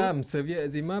kau ada dulu. Some severe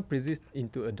eczema persist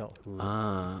into adulthood.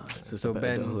 So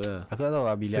Ben, lah. Aku tak tahu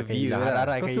lah bila akan severe hilang. lah.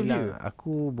 Harap-harap Kau akan severe? hilang.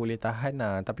 Aku boleh tahan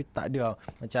lah. Tapi tak ada.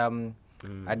 Macam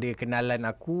ada kenalan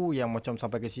aku yang macam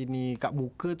sampai ke sini kat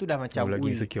muka tu dah macam lagi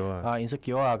insecure lah.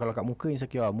 Insecure lah. Kalau kat muka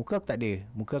insecure lah. Muka aku tak ada.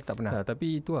 Muka aku tak pernah.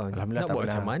 Tapi itu lah, Alhamdulillah nak tak buat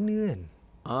pernah. macam mana kan?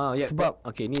 Sebab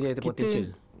okay, ni dia potential.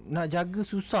 Nak jaga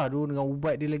susah tu dengan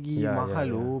ubat dia lagi mahal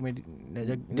tu. Nak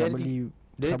jaga, Dia nak ada beli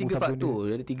Dia ada 3 sabun-sabun faktor.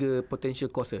 Dia ada 3 potential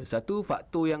causes. Satu,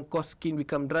 faktor yang cause skin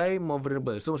become dry, more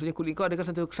vulnerable. So maksudnya kulit kau adakah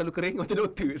selalu kering macam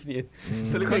doktor sebenarnya.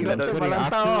 Selalu kering tak doktor? Sorry,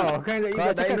 aku- Kan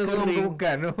Kau cakap kering.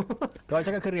 bukan. Kalau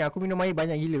cakap kering, aku minum air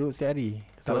banyak gila tu setiap hari.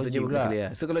 So maksudnya bukan clear.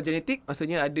 So kalau genetik,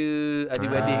 maksudnya ada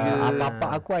adik-beradik ke? Bapa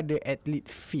aku ada athlete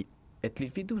fit.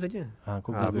 Athlete fit tu saja. Aku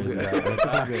Google lah. Aku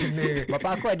Google.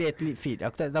 Bapa aku ada athlete fit.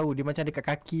 Aku tak tahu dia macam dekat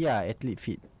kaki lah athlete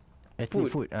fit.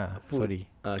 Athlete foot. Sorry.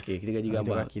 Okay, kita kaji Macam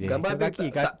gambar. kaki dia. Gambar Macam tu kaki,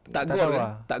 tak tak gore tahu kan?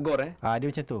 lah. Tak gore Dia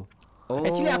macam tu.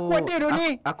 Actually aku ada tu ni.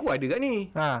 Aku ada kat ni.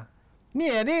 Ni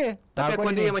ada. Tapi aku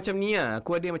ada yang macam ni lah. Aku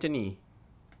ada yang macam ni.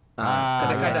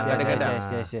 Kadang-kadang.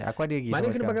 Yes. Aku ada lagi. Mana sampai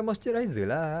kena sekarang. pakai moisturizer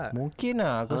lah. Mungkin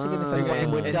lah. Aku rasa kena Dengan sampai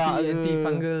bedak ke.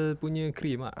 anti-fungal punya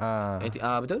krim lah.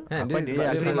 Betul? Kan, Aku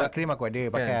ada. Krim aku ada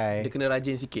pakai. Dia kena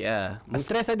rajin sikit lah.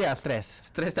 Stres ada stres.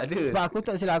 Stres tak ada. Sebab aku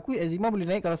tak silap aku eczema boleh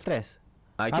naik kalau stres.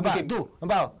 Itu Nampak mungkin tu.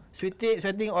 Nampak?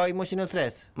 Sweating or emotional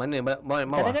stress. Mana?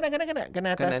 Bawah?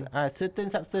 Kanan atas.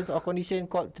 Certain substance or condition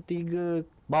called tertiga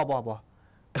bawah.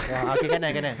 Okay,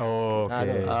 kanan. Oh,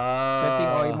 okay. Sweating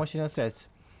or emotional stress.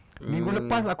 Minggu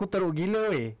lepas aku teruk gila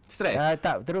weh. Stres?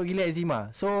 Tak, teruk gila eczema.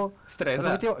 So Stres aku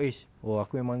lah. tengok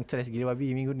aku memang stres gila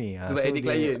babi minggu ni. Sebab edit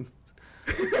klien.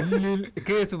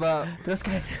 Ke sebab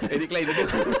Teruskan. Edit klien tu.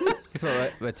 sebab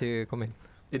baca komen.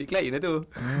 Edit klien lah tu.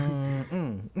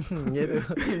 Ya tu.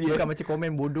 Bukan macam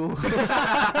komen bodoh.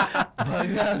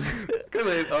 Bangang.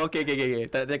 Kenapa? Okay.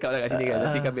 Tak cakap lah kat sini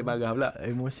kan. Tapi kami marah pula.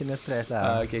 Emotional stress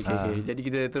lah. Okay. Jadi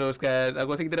kita teruskan.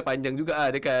 Aku rasa kita dah panjang juga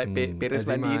dekat parents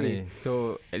eczema mandi ni.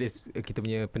 So at least kita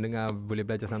punya pendengar boleh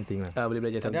belajar something lah. Boleh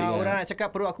belajar something Ada lah. orang nak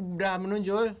cakap perut aku dah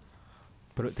menonjol.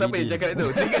 Perut Siapa 3D. yang cakap tu?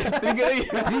 Trigger lagi.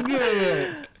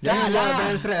 Jangan buat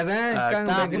band stress kan Tak, band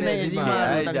aku kena naik eczema. eczema.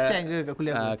 Ay, Tak kesian ke kat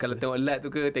kuliah aku? Kalau tengok lat tu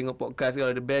ke, tengok podcast kalau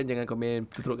ada band, jangan komen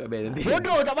teruk kat band nanti.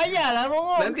 Bodoh tak payahlah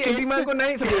mongol. Nanti eczema kau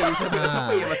naik siapa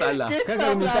yang masalah? Kan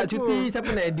kalau minta cuti siapa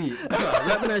nak edit?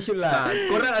 Siapa nak shoot lah?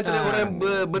 Korang antara orang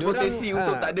berpotensi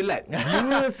untuk tak ada lat.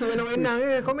 Viewer sewenang-wenang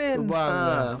je komen.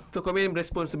 So komen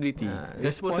responsibility.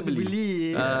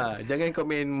 Responsibly. Jangan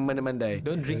komen mandai-mandai.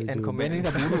 Don't drink and comment. Band ni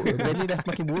dah buruk. Band ni dah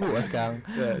semakin buruk lah sekarang.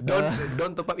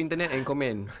 Don't top up internet and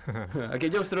comment.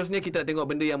 Okay, jom seterusnya kita nak tengok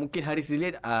benda yang mungkin Haris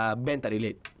relate, Ben tak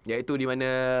relate. Iaitu di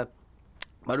mana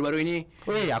baru-baru ini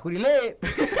Weh, aku relate.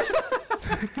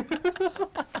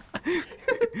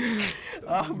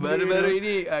 Baru-baru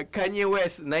ini Kanye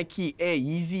West Nike Air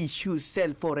Yeezy shoes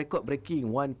sell for record breaking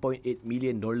 $1.8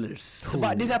 million.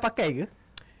 Sebab dia dah pakai ke?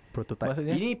 Prototype.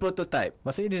 Maksudnya? Ini prototype.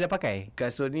 Maksudnya dia dah pakai?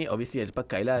 Kasut ni obviously ada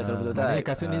pakai lah kalau prototype. Maknanya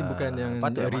kasut ni bukan yang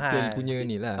patut retail mahal. punya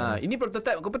ni lah. Ini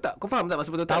prototype. Kau faham tak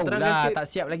maksud prototype? Tahu Terangkan lah, sikit. tak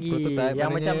siap lagi. Prototype yang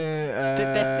maknanya, macam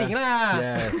testing lah.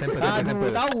 Yeah,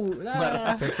 sample. Tahu lah.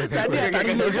 Sample. Tak ada, tak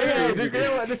ada. Dia kena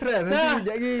buat dia stress. Nanti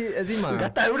sekejap lagi eczema.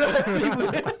 Gatal pula.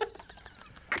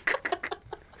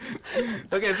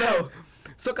 Okay,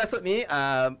 so kasut ni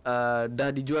dah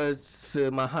dijual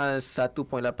semahal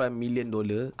 $1.8 million.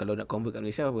 Kalau nak convert kat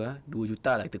Malaysia apa 2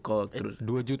 juta lah kita call terus.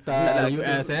 2 juta Tak lah,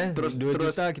 US terus 2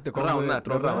 juta kita round lah,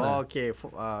 terus round lah. Okay.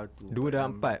 2 dah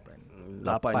 4.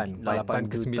 8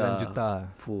 ke 9 juta.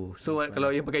 Fuh. So kalau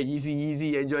yang pakai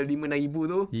Yeezy yang jual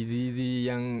 $5,000 tu, Yeezy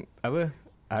yang apa?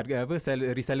 Harga apa?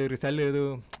 Reseller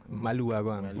tu malu lah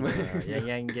korang.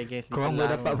 Yang Korang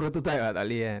boleh dapat prototype lah, tak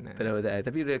boleh kan.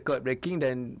 tak. Tapi record breaking.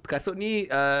 Dan kasut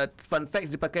ni fun facts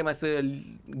dia pakai masa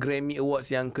Grammy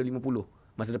Awards yang ke-50.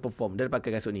 Masa dia perform, dia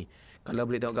pakai kasut ni. Kalau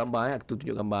boleh tengok gambar aku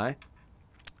tunjuk gambar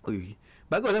Ui,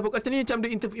 bagus lah podcast ni macam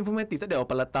dia informatif. Tak ada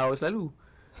apa latau selalu.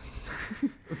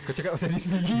 Kau cakap pasal diri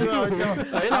sendiri.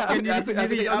 Upkan diri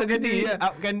sendiri.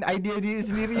 Upkan idea diri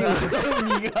sendiri.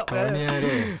 Kau ni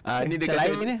ada. Ni dia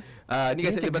kasut ni. Ni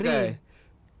kasut dia pakai.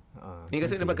 Ni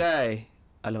kasut dia pakai.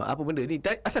 Alamak, apa benda ni?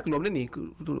 Asal keluar benda ni?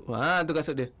 Tu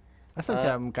kasut dia. Asal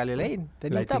macam colour lain.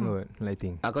 Tadi Lighting hitam. kot.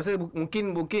 Lighting. Aku rasa mungkin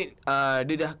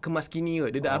dia dah kemas kini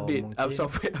kot. Dia dah update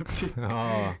software update.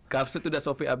 Kasut tu dah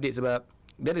software update sebab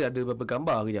dia ada beberapa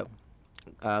gambar kejap.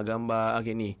 Gambar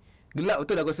ni. Gelap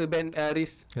betul aku rasa band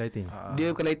Riz. Lighting.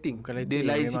 Dia bukan lighting. Dia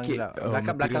lain sikit.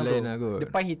 Belakang tu. lain lah kot.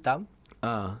 Depan hitam,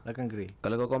 Ah, belakang grey.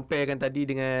 kalau kau comparekan tadi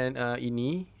dengan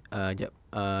ini,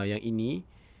 yang ini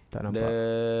Tak nampak.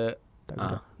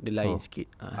 dia lain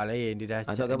sikit. Lain dia dah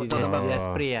Tengok dia dah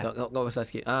spray lah. Kau pasal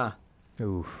sikit.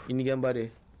 Ini gambar dia.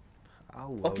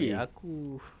 Okey.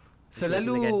 Aku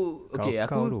Selalu okey,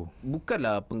 Kau aku tu.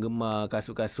 bukanlah penggemar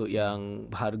kasut-kasut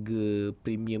yang harga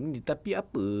premium ni, tapi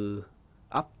apa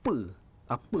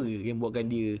yang buatkan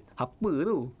dia apa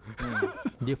tu?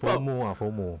 Dia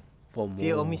FOMO.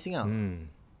 fear of missing out.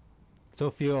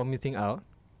 So fear of missing out,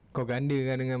 kau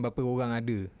gandakan dengan berapa orang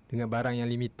ada dengan barang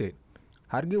yang limited.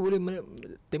 Harga boleh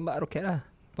tembak roket lah.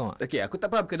 Faham tak? Okey, aku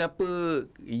tak faham kenapa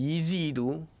Yeezy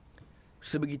tu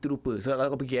sebegitu rupa. Sebab kalau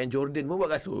kau pergi Air Jordan pun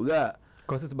buat kasut juga.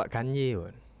 Kau rasa sebab Kanye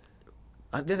kot.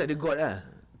 Dia ada God lah.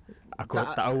 Aku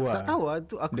tak tahu lah. Tak tahu lah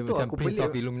tu aku Dia tu macam aku Prince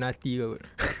of pelik. Illuminati kot.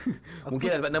 Mungkin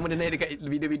lah sebab nama dia naik dekat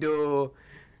video-video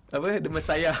apa, The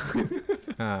Messiah.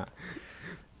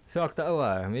 So aku tak tahu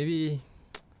lah. Maybe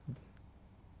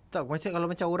Tak kalau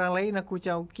macam orang lain aku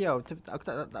macam okey tau. Aku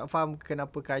tak faham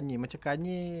kenapa Kanye. Macam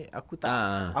Kanye aku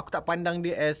tak pandang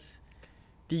dia as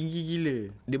tinggi gila.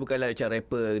 Dia bukanlah macam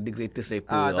rapper, the greatest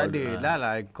rapper. Tak ada. Dah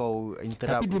lah kau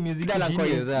interrupt. Tapi dia music dah lah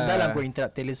genius lah. Dah lah kau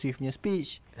interrupt Taylor Swift punya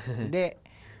speech. Dek.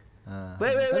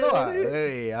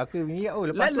 Wait. Aku ni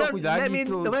lepas tu aku lagi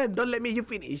tu. Don't let me you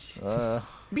finish.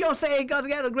 Beyonce got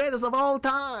the greatest of all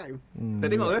time. Dah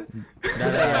tengok ke?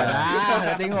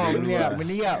 Dah tengok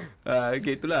meniap.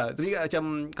 Okay, itulah. Tapi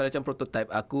macam kalau macam prototype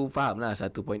aku faham lah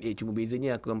 1.8, cuma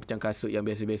bezanya aku macam kasut yang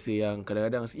biasa-biasa yang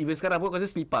kadang-kadang even sekarang pun aku rasa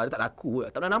slipper dia tak laku.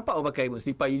 Tak pernah nampak orang pakai pun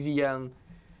slipper Yeezy yang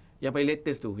paling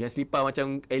latest tu, yang slipper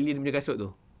macam alien punya kasut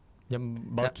tu. yang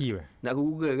bulky weh. Nak aku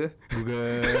Google ke?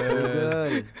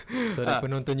 Google. So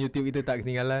penonton YouTube kita tak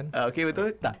ketinggalan. Okay,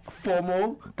 betul. Tak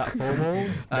FOMO.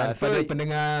 Dan So, pada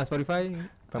pendengar Spotify,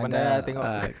 pandai tengok.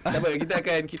 Tak apa,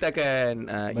 kita akan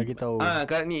bagi tahu.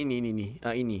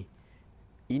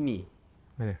 Ini.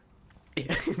 Mana?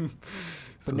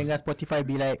 Pendengar Spotify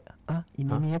be like,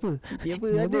 ini apa? Ini apa?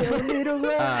 Ada dong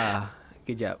gua.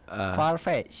 Kejap.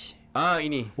 Farfetch.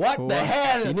 Ini. What the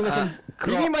hell? Ini macam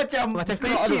ini macam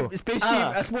spaceship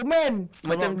Superman.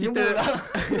 Macam cerita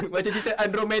macam cerita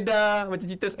Andromeda, macam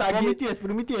cerita Stargate.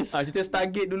 Prometheus. Cerita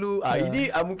Stargate dulu.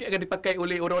 Ini mungkin akan dipakai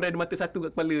oleh orang-orang ada mata satu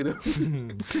kat kepala tu.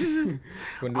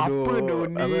 Penduduk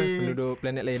ni? penduduk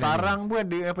planet lain. Sarang pun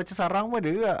ada, macam sarang pun ada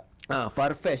juga.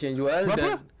 Farfetch yang jual.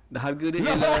 Berapa? Dan harga dia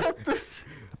ialah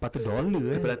 $8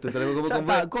 berapa ratus. Kalau kau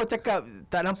convert, kau cakap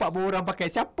tak nampak pun orang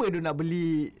pakai. Siapa dia nak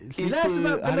beli Yelah, sebab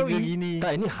slipper kalau harga gini?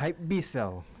 Tak, ini hype beast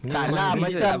tau. Ni Tak memang lah,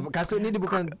 rich macam kasut ni dia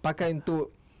bukan pakai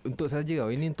untuk saja tau.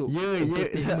 Ini untuk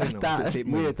statement tau. tak, Untuk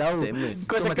statement. tahu. Statement.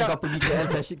 Kau So macam cakap kau pergi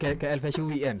ke L Fashion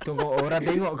Week kan. So kau orang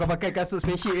tengok kau pakai kasut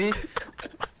spaceship ni.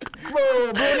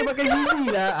 Bro ni pakai Yeezy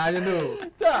lah. Macam tu.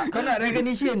 Tak. Kau nak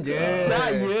recognition je. Tak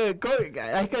ya. Kau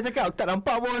Haikal cakap aku tak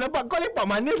nampak pun. Nampak kau lepak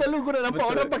mana selalu kau nak nampak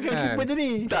orang pakai slipper macam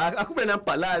ni. Tak, aku pernah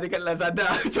nampak lah dekat Lazada.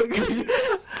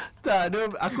 Tak,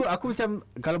 aku macam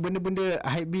kalau benda-benda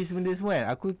hypebeast benda semua kan,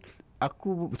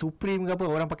 aku Supreme ke apa,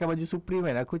 orang pakai baju Supreme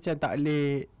kan, aku macam tak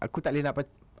boleh nak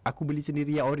aku beli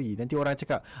sendiri yang ori. Nanti orang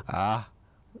cakap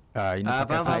ini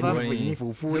faham. ini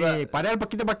fufu ni. Padahal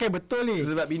kita pakai betul ni.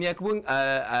 Sebab bini aku pun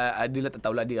adalah tak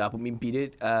tahulah dia apa mimpi dia,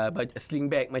 sling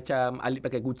bag macam Alip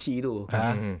pakai Gucci tu.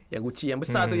 Yang Gucci yang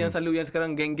besar tu yang selalu yang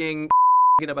sekarang geng-geng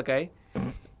kena pakai.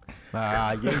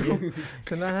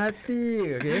 Senang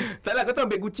hati. Okay. Taklah, kau tahu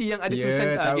beg Gucci yang ada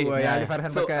tulisan tahu yang Ali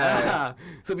Farhan pakai.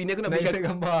 So bini aku nak Naik belikan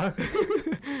gambar.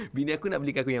 bini aku nak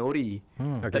belikan aku yang ori.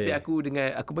 Tapi aku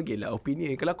bagilah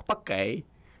opinion, kalau aku pakai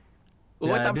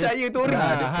orang tak percaya tu orang.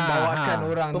 Dia pembawakan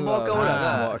orang tu. Pembawakan orang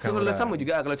lah. So kalau orang. sama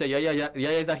juga kalau macam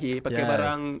Yaya Zahir pakai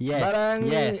barang barang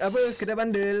apa kedai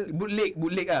bandel,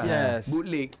 bootleg lah. Yes.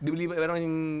 Bootleg. Dia beli barang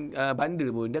yang bandel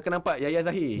pun dia akan nampak Yaya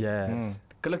Zahir. Yes.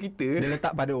 Kalau kita Dia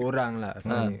letak pada orang lah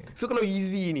sebenarnya. So kalau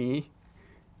Yeezy ni,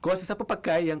 kau rasa siapa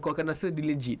pakai yang kau akan rasa dia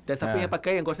legit, dan siapa yang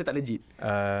pakai yang kau rasa tak legit?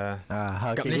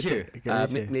 Kat Malaysia.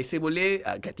 Malaysia boleh,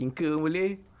 kat Tinker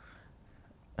boleh.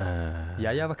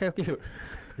 Yaya pakai okey tu.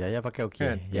 Yaya pakai okey.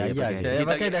 Kan? Yaya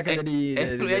pakai dia akan jadi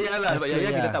exclude Yaya lah. Sebab exclude Yaya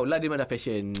kita Yaya. tahulah dia mana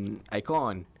fashion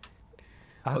icon.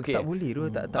 Aku Okey. tak boleh tu,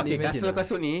 tak boleh imagine.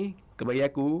 Kasut ni bagi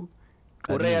aku,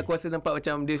 orang yang aku rasa nampak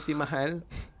macam dia mesti mahal,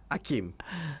 Hakim.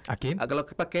 Kalau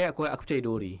aku pakai, aku percaya dia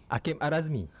ori. Hakim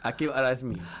Arazmi. Hakim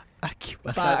Al-Azmi.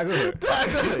 Tak aku.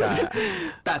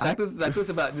 Tak, satu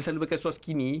sebab dia selalu pakai short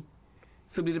skinny.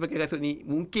 So bila dia pakai kasut ni,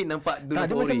 mungkin nampak dia Tak,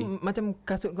 dia nampak ori. macam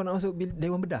kasut kau nak masuk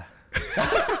Dewan Bedah.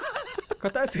 Kau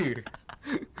tak rasa?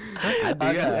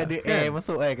 Ada air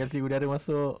masuk kasi udara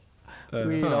masuk.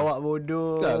 Wih, awak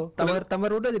bodoh. Tambah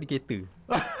roda jadi kereta.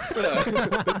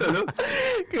 Betul tu.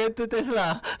 Kereta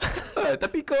Tesla.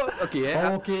 Tapi kau okey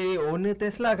Okey, owner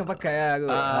Tesla akan pakai lah aku.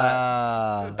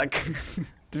 Tak.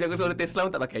 Tapi aku seorang Tesla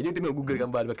pun tak pakai. Dia tengok Google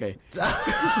gambar dia pakai.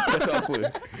 Kasut apa?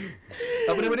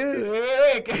 Apa nama dia?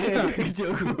 Kejut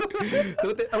aku.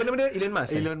 Apa nama dia? Elon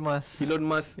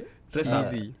Musk. Dress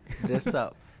up. Easy. Dress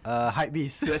up.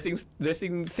 Hypebeast.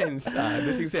 Dressing sense.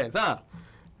 Dressing sense.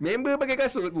 Member pakai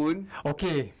kasut pun.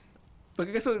 Okey.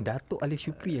 Pakai kasut. Datuk Alif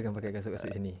Syukri akan pakai kasut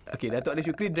macam ni. Okey, Datuk Ali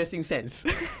Syukri dressing sense.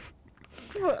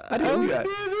 Ada juga.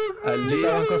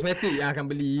 Jutawan kosmetik yang akan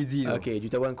beli Yeezy tu. Okey,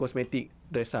 jutawan kosmetik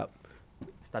dress up.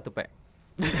 Starter pack.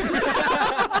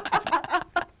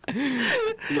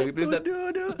 Ya, kita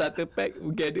starter pack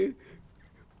mungkin ada.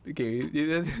 Okay,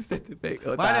 dia starter pack.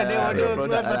 Mana dia order keluar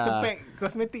produk satu pack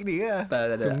kosmetik dia ke? Tak.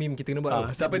 Itu meme kita kena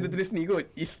buat. Siapa yang tulis ni kot?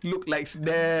 It look like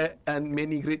there and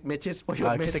many great matches for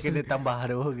your man. Kita kena tambah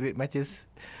tu great matches.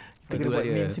 Kita kena Itulah buat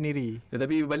dia. meme sendiri.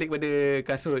 Tetapi balik pada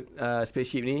kasut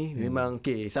spaceship ni, memang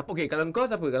okay. Siapa okay? Kalau kau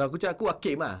siapa? Kalau aku cakap aku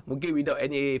Hakim lah. Mungkin without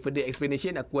any further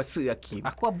explanation, aku rasa Hakim.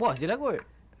 Aku bos je lah kot.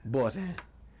 Bos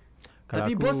Kalau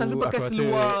Tapi aku- bos selalu pakai aku rasa-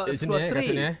 seluar sini kasut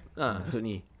straight. ni, Kasut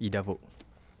ni. Ida Vogue.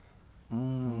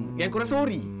 Yang kau rasa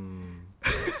ori.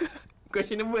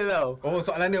 Questionable tau. Oh,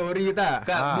 soalan dia ori ke tak?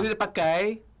 Bila dia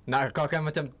pakai, Nak kau kan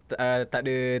macam tak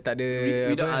ada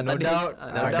Without- no tak ada- doubt no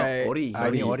doubt, pakai ori.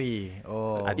 Ini ori.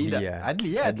 Oh. Adli lah. Adli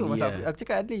lah tu. Adli Masa lah. aku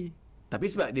cakap Adli. tapi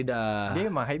sebab dia dah Dia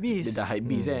memang hypebeast. dia dah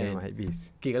hypebeast kan. Memang hypebeast.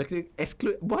 Okay, kalau kita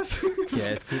exclude bos.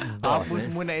 Yes, good boss. Apa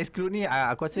semua nak exclude ni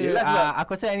aku rasa Yelah, sebab- aku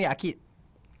rasa ni Akid.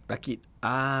 Akid.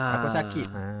 Aku rasa Akid.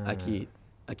 Akid.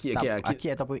 Akid, Tak, okay, Akid. Akid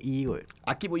ataupun E kot.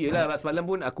 Akid pun yelah. Semalam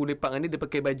pun aku lepak dengan dia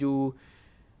pakai baju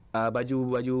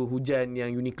baju hujan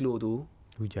yang Uniqlo tu.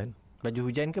 Hujan.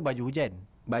 Baju hujan ke baju hujan?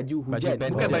 Baju hujan.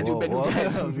 band Bukan hujan. baju band hujan.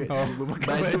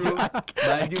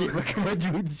 Baju pakai baju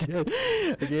hujan.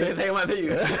 Saya mak saya.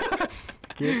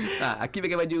 Akid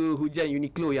pakai baju hujan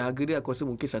Uniqlo yang harga dia aku rasa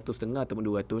mungkin 150 ataupun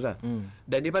 200 lah.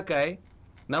 Dan dia pakai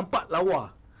nampak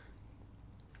lawa.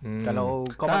 Kalau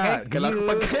kau Tak, pakai, kalau aku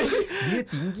pakai dia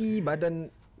tinggi, badan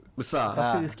besar.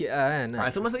 sasa sikit lah kan.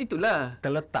 So masa itulah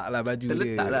Terletak lah baju dia.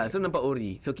 terletak lah. So nampak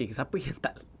ori. So okay, siapa yang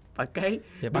tak pakai,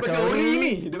 Yang dia pakai pakai ori ori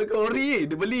ni. Dia pakai ori ni.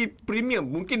 Dia beli premium.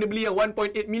 Mungkin dia beli yang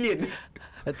 1.8 million.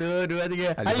 1, 2,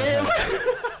 3. Alif.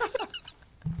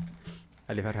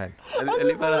 Alif Farhan.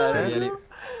 Alif Farhan. Sorry, Alif.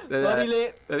 Sorry,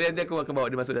 Lip. Tapi nanti aku akan bawa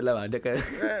dia masuk dalam lah. Dia akan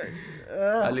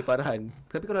Alif Farhan.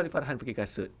 Tapi kalau Alif Farhan pakai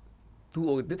kasut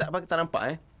tu, dia tak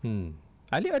nampak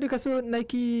Alif ada kasut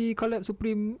Nike collab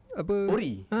Supreme apa?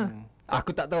 ori.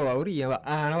 Aku tak tahu lah ori nampak.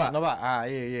 Nampak. Nampak?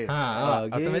 Ya. okay.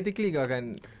 Automatically kau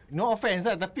akan No offense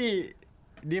lah, tapi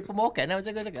dia pembawakan lah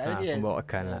macam kau cakap tadi kan.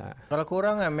 pembawakan lah. Kalau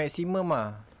korang kan maksimum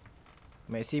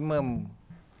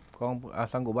korang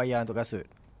sanggup bayar untuk kasut.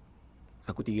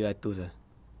 Aku 300 lah.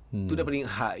 Tu dah paling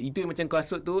hak. Itu yang macam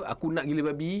kasut tu aku nak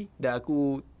gila babi dan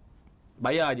aku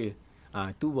bayar je.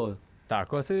 Tu baru. Tak,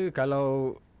 aku rasa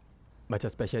kalau macam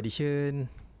special edition,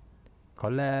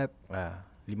 collab,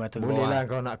 500 boleh lah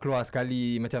kau nak keluar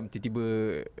sekali macam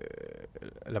tiba-tiba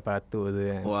 800 tu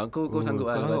kan. Kau sanggup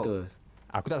lah 800.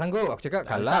 Aku tak sanggup. Aku cakap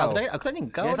kalau Aku tanya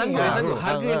kau Yang ni. sanggup, yang sanggup.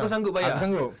 Harga yang kau sanggup bayar. aku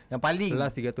sanggup. Yang paling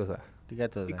Last 300 lah.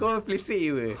 300 Kau fleksik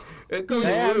ke? Kau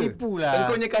Jangan tipu lah.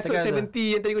 Kau punya kasut 300.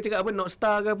 70 yang tadi kau cakap apa? Not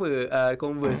Star ke apa?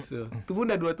 Converse tu. Tu pun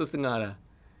dah 200.5 lah.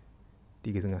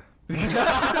 3.5.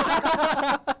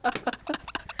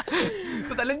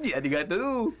 So tak legit lah 300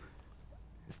 tu.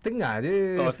 Setengah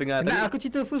je. Oh, setengah. Nak Tadi- aku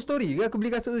cerita full story ke aku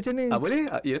beli kasut tu macam ni? Boleh?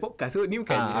 Ya podcast tu. Ni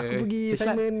bukan. Aku pergi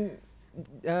assignment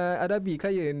Adabi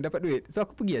klien dapat duit. So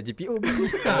aku pergi lah JPO beli.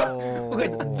 Bukan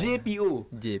JPO.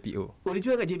 JPO. Oh, dia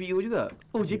jual kat JPO juga.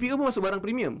 Oh, JPO pun masuk barang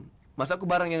premium. Masa aku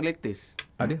barang yang latest.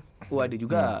 Ada? Oh, ada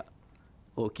juga.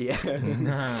 Okey.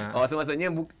 Oh, so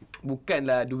maksudnya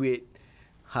bukanlah duit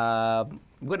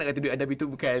bukan nak kata duit Adabi tu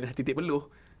bukan titik peluh.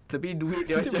 Tapi duit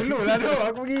dia macam Belum lah tu.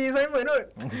 Aku pergi assignment tu.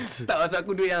 tak, maksud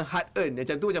aku duit yang hard earn.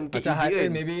 Macam tu macam Macam hard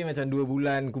earn maybe macam 2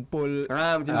 bulan kumpul.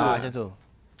 macam tu. Macam tu.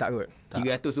 Tak kot.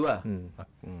 300 tu lah.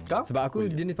 Kau? Sebab aku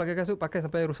jenis pakai kasut pakai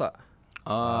sampai rosak.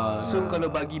 So kalau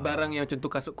bagi barang yang macam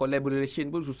tu kasut collaboration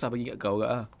pun susah bagi kat kau ke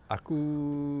lah. Aku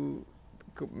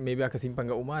maybe akan simpan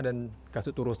kat rumah dan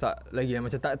kasut tu rosak lagi lah.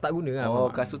 Macam tak guna lah.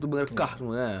 Kasut tu berkah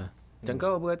semua lah. Macam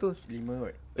kau berapa ratus? 5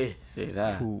 kot. Serius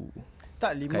lah.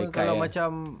 Tak 5 Kai-kai kalau lah. macam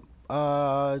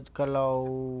kalau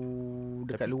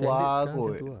dekat Tapi luar standard sekarang kot.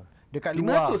 macam tu lah. Dekat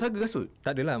luar 500 harga kasut?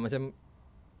 Tak adalah macam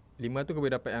 5 tu kau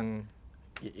boleh dapat yang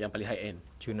Yang paling high end.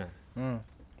 cun lah.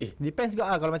 Depends juga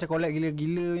kalau macam collect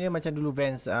gila-gila punya macam dulu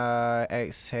Vans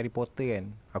X Harry Potter kan.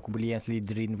 Aku beli yang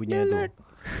Slytherin punya tu.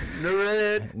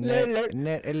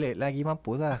 Net alert lagi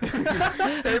mampus lah.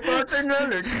 Harry Potter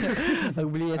alert. Aku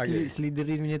beli yang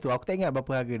Slytherin punya tu. Aku tak ingat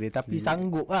berapa harga dia tapi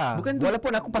sanggup lah. Bukan tu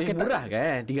walaupun aku pakai murah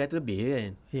kan? 300 lebih kan?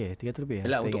 Ya, 300 lebih.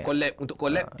 Yalah, Tak untuk ingat.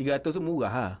 collab 300 tu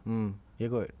murah lah. Ya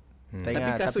kot. Tak Tapi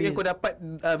ingat, kasut yang kau dapat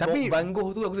tapi- Van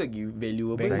Gogh tu aku rasa lagi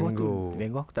valuable. Van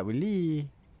Gogh aku tak beli.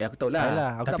 Aku tahu lah.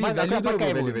 Alah, aku Tapi tak value aku tak tu pakai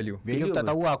apa pun. value? Value Value aku tak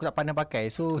apa? tahu lah. Aku tak pandai pakai.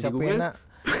 So Pergi siapa Google? yang nak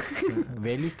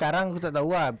value sekarang aku tak tahu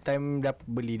lah. Time dah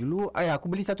beli dulu. Aku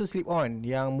beli satu slip on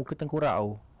yang muka tengkorak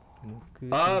tu.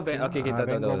 Okay, kita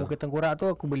Van tahu. Gogh muka tengkorak tu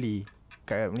aku beli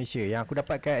kat Malaysia. Yang aku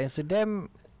dapat kat Amsterdam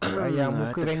yang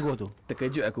muka Van Gogh tu.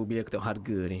 Terkejut aku bila aku tengok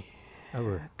harga ni.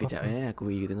 Apa? Kejap aku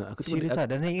pergi tengok. Aku Serius lah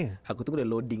dah naik ke? Aku tunggu dah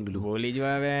loading dulu. Boleh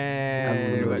jual Ben.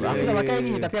 Aku tak pakai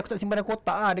lagi tapi aku tak simpan dalam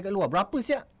kotak lah dekat luar. Berapa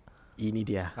siap? Ini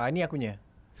dia. Ni aku punya.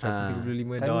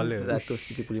 $135.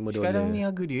 $135. Sekarang ni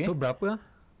harga dia So berapa lah?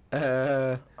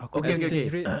 Okay. Exchange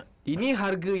rate? Ini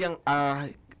harga yang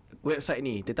website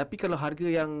ni. Tetapi kalau harga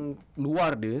yang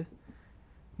luar dia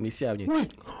Malaysia punya.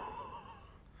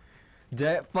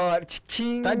 Jackpot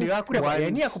cing. Tak ada aku dah pakai.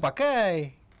 Yang ni aku pakai.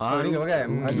 Ni kau pakai?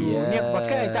 Ni aku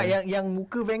pakai. Tak yang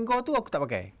muka Van Gogh tu aku tak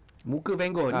pakai. Muka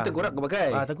Van Gogh. Ni tengkorak kau pakai.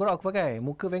 Tengkorak aku pakai.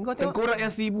 Muka Van Gogh tengok. Tengkorak yang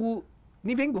 1000.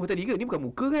 Ni Van Gogh tadi ke? Ni bukan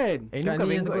muka kan? Ni Kat bukan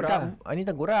ni Van Gogh. tengkorak. Ni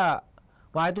tengkorak.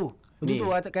 Wah tu. Ni. Tu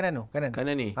kanan tu. Kanan.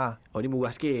 Kanan ni. Ha. Oh ni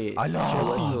murah sikit. Alah.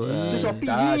 Tu Shopee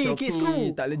Tak, je. Shopee Kit screw.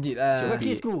 tak legit lah. Bukan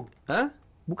kit screw. Ha?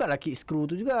 Bukanlah kit screw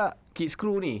tu juga. Kit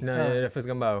screw ni. Nah, reference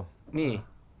gambar. Ni.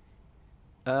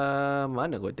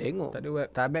 Mana kau tengok? Tak ada web.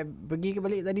 Tak baik pergi ke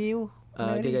balik tadi tu.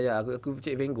 Sekejap. Aku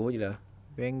cek Van Gogh je lah.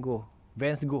 Van Gogh.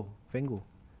 Vans Go. Van Gogh.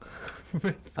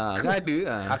 Kan ada.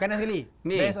 Kanan sekali.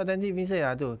 Ni. Vans Authentic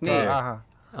Vincent tu. Ni. Ha.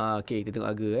 Okay, kita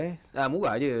tengok harga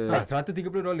murah je. $130.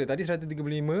 Tadi 135,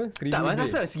 1000 Tak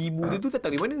lebih. masalah 1000 dia tu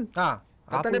datang dari mana?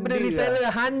 Datang daripada benda reseller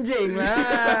anjing lah.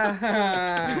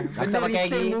 Aku tak pakai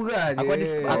lagi. Murah je.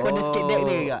 Aku ada skate deck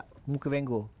dia juga. Muka Van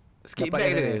Gogh. Skate Dapat bag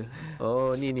kat dia. sana.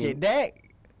 Oh ni. Skate deck.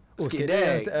 Oh, skate skate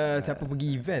deck. deck. Siapa pergi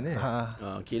event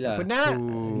Okay lah. Penat.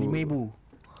 5,000.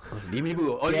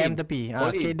 5,000 all KM in. tepi.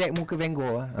 All in. Skate deck muka Van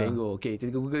Gogh. Van Gogh. Okay,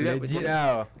 kita Google dia. Legit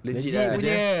tau. Legit Legit lah.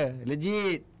 punya.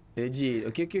 Legit. Legit.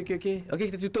 Okay. Okay,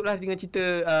 kita tutup lah dengan cerita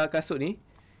kasut ni.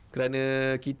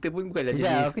 Kerana kita pun bukanlah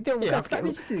Ya, jenis. kita bukan Aku tak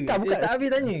habis cerita. Tak bukan. Tak habis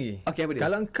tanya lagi. Okay, apa dia?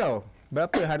 Kalau kau,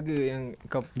 berapa harga yang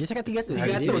kau... Dia cakap 300.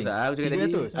 300 lah aku cakap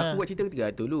tadi. 300? Aku buat cerita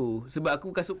 300 dulu. Sebab aku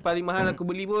kasut paling mahal aku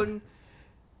beli pun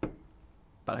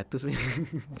 400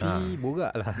 sebenarnya.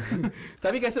 borak lah.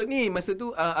 Tapi kasut ni masa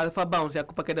tu Alpha Bounce yang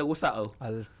aku pakai dah rosak tau.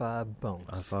 Alpha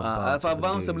Bounce. Alpha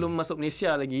Bounce sebelum masuk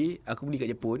Malaysia lagi aku beli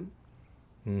kat Jepun.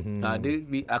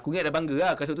 Aku ingat dah bangga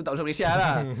lah kasut tu tak masuk Malaysia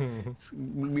lah.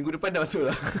 Minggu depan dah masuk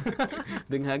lah.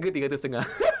 Dengan harga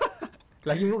 300.5.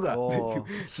 Lagi murah.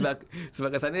 Sebab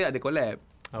kat sana ada collab.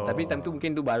 Tapi time tu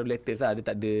mungkin tu baru latest lah.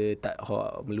 Dia tak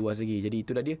meluas lagi. Jadi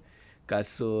itu dah dia.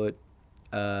 Kasut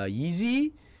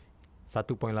Yeezy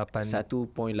 1.8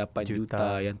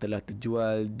 juta yang telah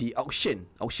terjual di auction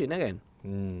lah kan.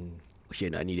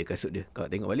 Auction ni dia kasut dia.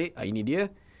 Kalau tengok balik, ini dia.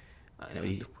 Nak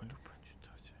beli 1.8 juta.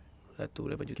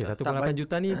 Okay, 1.8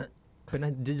 juta ni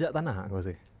pernah jejak tanah aku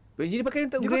rasa. Jadi pakai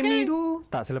untuk Grammy tu.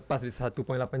 Tak, selepas dia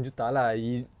 1.8 juta lah.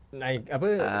 Naik apa,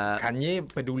 Kanye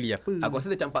peduli apa. Aku rasa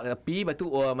dia campak api. Lepas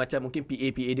tu macam mungkin PA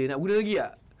dia nak guna lagi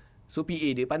tak. So PA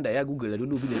dia pandai lah, Google lah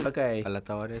dulu bila dia pakai. Kalau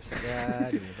tahu ada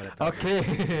cakap dia. Okay,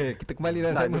 kita kembali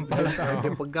dalam segmen Pala Tahu.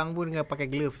 Dia pegang pun dengan pakai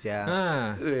gloves ya.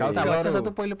 Kau Tak tahu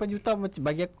macam 1.8 juta macam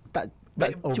bagi aku tak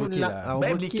cun overkill lah.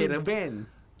 Baik beli caravan.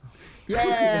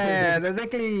 Yes,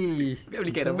 exactly. Baik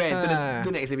beli caravan.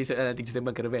 Tu next episode lah, nanti kita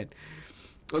sembang caravan.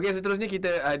 Okay, seterusnya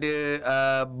kita ada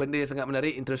benda yang sangat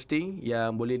menarik, interesting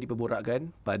yang boleh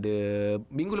diperborakkan pada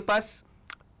minggu lepas.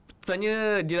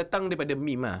 Sebenarnya dia datang daripada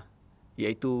meme lah,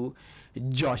 iaitu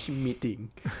Josh meeting.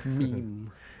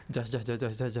 Meme. Josh.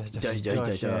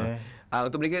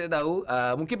 Untuk mereka yang tak tahu,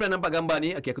 mungkin pernah nampak gambar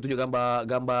ni. Okay, aku tunjuk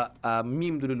gambar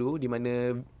meme tu dulu, di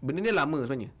mana benda ni lama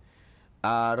sebenarnya.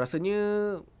 Rasanya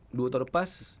 2 tahun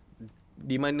lepas,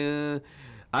 di mana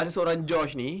ada seorang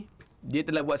Josh ni, dia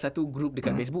telah buat satu grup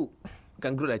dekat Facebook.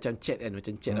 Bukan grup lah, macam chat kan,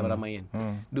 macam chat ramai-ramai kan.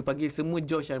 Dia panggil semua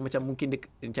Josh yang macam mungkin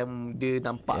macam dia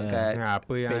nampak kat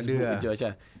apa yang Facebook ada Josh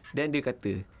lah. Dan dia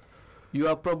kata, "You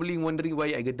are probably wondering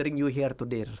why I gathering you here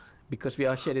today, because we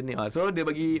are sharing name." So dia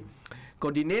bagi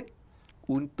coordinate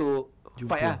untuk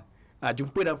fight lah.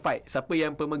 Jumpa dan fight. Siapa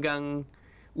yang pemegang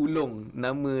ulung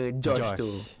nama Josh tu.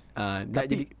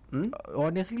 Tapi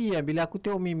honestly bila aku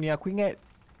tengok meme ni, aku ingat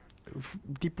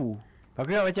tipu. Aku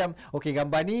ingat macam okay,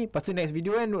 gambar ni, lepas tu next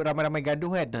video kan ramai-ramai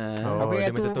gaduh kan. Aku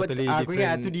ingat tu totally aku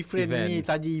ingat tu different event. ni,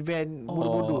 saja event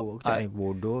bodoh-bodoh. Aku cakap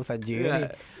bodoh saja ni.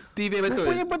 Tu event betul.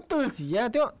 Rupanya betul sih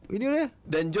ya, tengok video dia.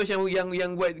 Dan Josh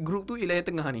yang buat grup tu ialah yang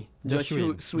tengah ni, Josh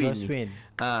Swain.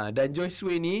 Dan Josh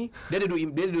Swain ni dia ada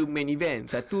dua main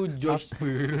event. Satu Josh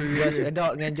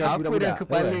adult dengan Josh apa budak-budak. dah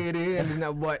kepala dia yang dia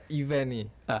nak buat event ni.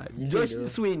 Josh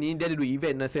Swain ni dia ada dua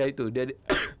event masa hari tu. Dia ada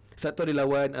satu ada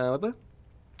lawan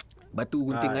batu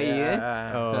gunting air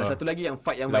satu lagi yang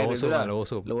fight yang viral tu lah,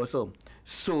 Lower Som.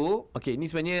 So ni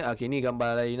sebenarnya ni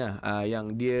gambar lain lah,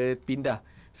 yang dia pindah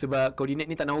sebab koordinat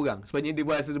ni tanah orang. Sebenarnya dia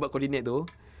buat koordinat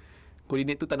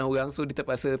tu tanah orang, so dia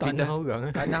terpaksa pindah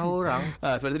Tanah orang.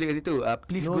 sebab tu dia kat situ,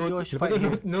 please No go Josh fight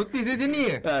here. Notice dia sini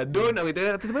don't apa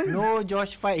kata atas apa, No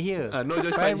Josh fight here. no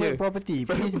Josh fight here. Private property.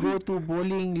 Please go to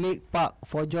Bowling Lake Park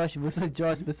for Josh versus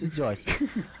Josh.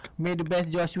 May the best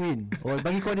Josh win.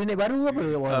 Bagi koordinat baru apa?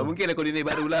 Mungkin ada koordinat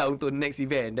baru lah untuk next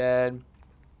event. Dan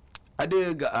ada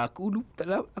aku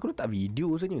letak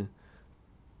video sebenarnya.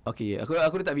 Okay,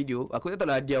 aku letak video. Aku tak tahu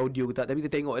lah dia audio ke tak, tapi kita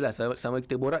tengok je lah. Sama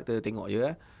kita borak, kita tengok je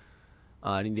lah.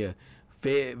 Ni dia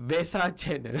Vesa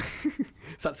Channel.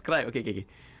 Subscribe. Okay.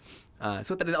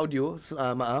 So tak ada audio,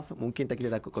 maaf. Mungkin tak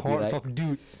kita takut copyright. Horse of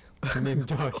dudes name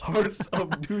Josh. Horse of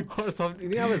dudes.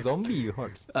 Ini apa, zombie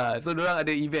horse? So diorang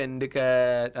ada event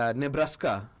dekat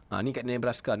Nebraska. Ni kat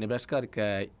Nebraska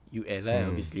dekat US lah,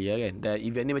 obviously lah kan. Dan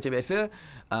event ni macam biasa,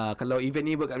 kalau event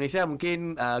ni buat kat Malaysia,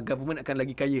 mungkin government akan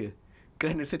lagi kaya,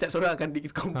 kerana setiap seorang akan di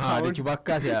compound. Ada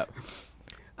Chewbacca siap.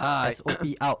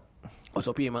 SOP out.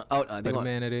 SOP memang out. Tengok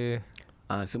Spiderman ada.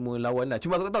 semua lawan lah.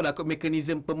 Cuma aku tak tahu lah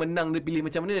mekanisme pemenang dia pilih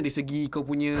macam mana, dari segi kau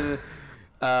punya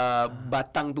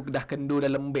batang tu dah kendur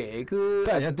dah lembek ke.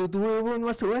 Tak, yang tua-tua pun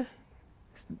masuk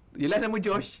Yelah, nama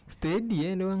Josh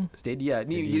Steady diorang. Steady lah.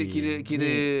 Ni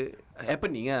kira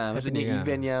happening lah. Maksudnya happening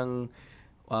event yang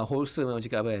wholesome lah,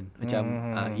 cakap kan. Macam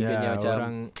event yang macam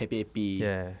orang happy-happy.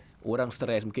 Orang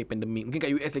stres, mungkin pandemik. Mungkin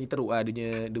kat US lagi teruk lah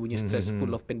dia punya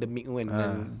stressful of pandemic kan.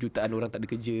 Dan jutaan orang tak ada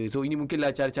kerja. So ini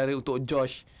mungkinlah cara-cara untuk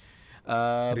Josh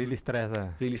Really stress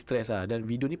lah. Dan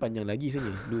video ni panjang lagi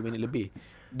sebenarnya, 2 minit lebih.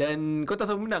 Dan kau tahu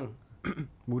siapa menang?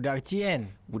 Budak kecil kan?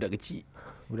 Budak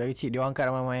kecil dia orang angkat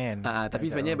ramai-ramai kan. Tapi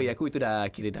sebenarnya bagi aku itu dah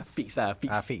kira dah fix lah.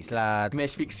 Fix lah.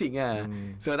 Match fixing lah.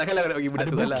 So takkanlah nak bagi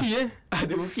budak tu kalah.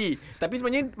 Ada bukti. Tapi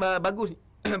sebenarnya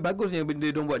bagusnya benda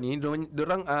diorang buat ni.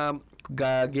 Diorang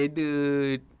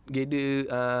gather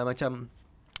macam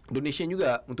donation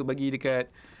juga untuk bagi dekat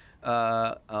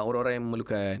orang-orang yang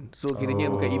memerlukan. So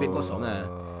kiranya bukan event kosong lah.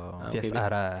 CSR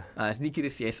lah. Sedikit kira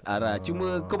CSR lah.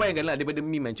 Cuma kau bayangkan lah, daripada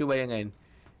meme kan, cuba bayangkan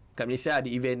kat Malaysia ada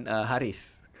event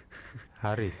Haris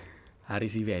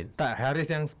event. Tak, Haris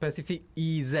yang spesifik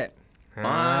EZ.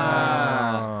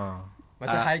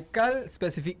 Macam Haikal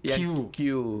spesifik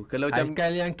Q. Kalau macam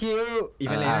Haikal yang Q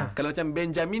event lain lah. Kalau macam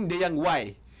Benjamin dia yang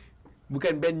Y.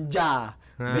 Bukan Benja.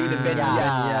 Dari the Benja.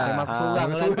 Memang aku seorang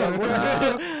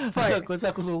lah. Aku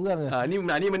rasa aku seorang lah. Ni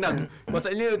menang.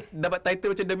 Maksudnya dapat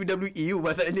title macam WWE tu.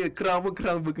 Maksudnya crown pun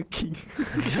crown Burger King.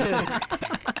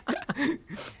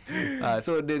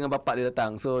 So dia dengan bapak dia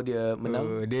datang. So dia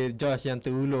menang. Dia Josh yang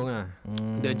terulung lah.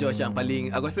 Dia Josh yang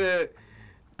paling, aku rasa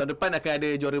tahun depan akan ada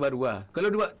juara baru lah. Kalau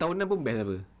 2 tahunan pun best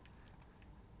apa?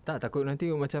 Tak, takut nanti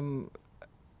macam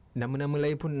nama-nama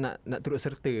lain pun nak turut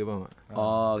serta, faham tak?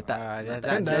 Oh, tak.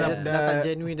 Dah tak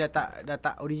genuine, dah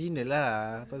tak original lah.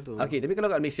 Apa tu? Okay, tapi kalau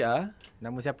kat Malaysia,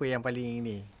 Nama siapa yang paling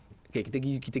ni? okay, kita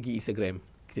pergi Instagram.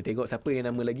 Kita tengok siapa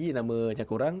yang nama lagi, nama macam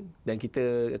korang, dan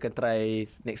kita akan try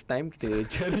next time kita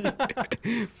cari.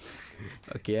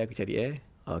 Okay, aku cari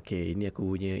Okay, ini aku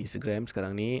punya Instagram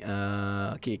sekarang ni.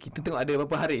 Okay, kita tengok ada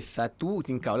berapa Haris. Satu,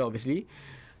 kau lah obviously.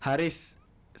 Haris,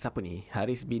 siapa ni?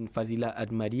 Haris bin Fazila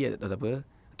Admadi, tak tahu siapa.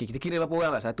 Okay, kita kira berapa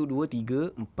orang lah. 1, 2,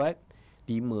 3, 4,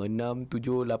 5, 6,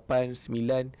 7, 8,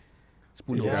 9,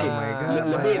 10. Ya, Okay, oh my God.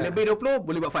 lebih 20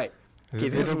 boleh buat fight.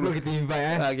 Okay, Kita 20 kita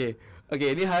invite Okay.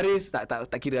 Okay, ni Haris tak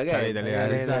kira kan? Tak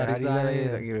boleh. Rizal ni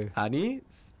tak kira. Ni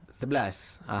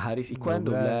 11. Haris Ikhwan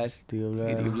 12,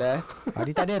 13.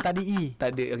 Tadi tak ada, tadi E.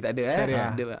 Tak ada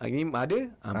Ini ada?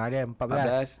 Ada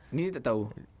 14. Ni tak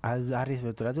tahu. Haris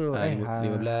betul lah tu.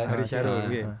 15. Haris Syarul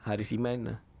ke? Haris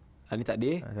Iman. Ni tak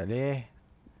ada. Tak boleh.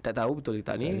 Tak tahu betul ke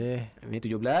tak ni. Tak boleh. Ni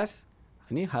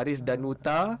 17. Ni Haris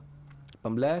Danuta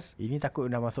 18. Ini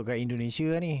takut dah masuk ke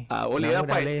Indonesia ni. Boleh lah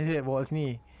fight. Boleh buat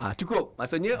sini. Cukup.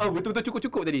 Maksudnya betul-betul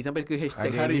cukup tadi sampai ke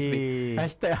hashtag Haris ni.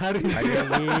 Hashtag Haris.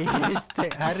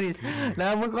 Hashtag Haris.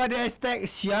 Nama kau ada hashtag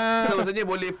Syah. So maksudnya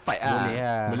boleh fight Boleh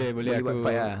lah. Boleh buat aku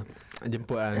fight lah.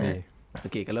 jemput lah nanti.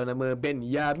 Okay, kalau nama Ben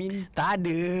Yamin Tak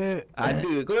ada.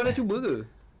 ada. Kau dah cuba ke?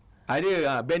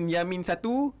 Ada. Ben Yamin 1.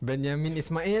 Benyamin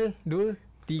Ismail 2,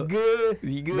 3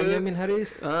 3. Benyamin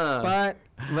Haris 4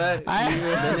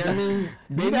 Benjamin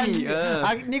Benny.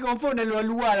 Ni confirm dah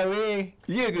luar-luar lah weh.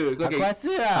 Ya ke? Aku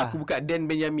rasa lah. Aku buka Dan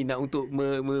Benyamin nak untuk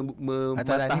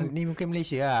Atau ni mungkin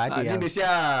Malaysia lah. Ada Ni yang Malaysia.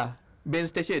 Ben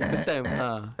Station first time.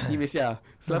 Ni Malaysia.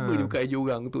 Selama je buka IG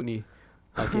orang untuk ni.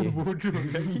 Okay. bodoh.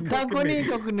 Kau ni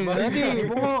kau kena nanti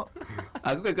pokok.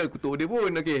 Aku kan kutuk dia pun.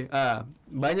 Okay.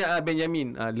 Banyak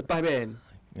Benjamin. Lepas Ben.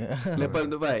 Lepas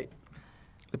untuk fight.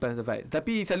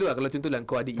 Tapi selalu lah kalau contoh lah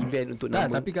kau ada event untuk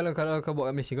Tak, nama. tapi kalau kau buat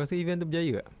kat Malaysia, kau rasa event tu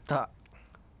berjaya tak? Tak.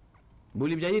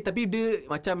 Boleh berjaya, tapi dia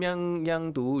macam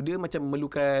yang tu, dia macam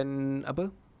memerlukan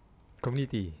apa?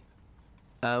 Community.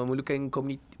 Memerlukan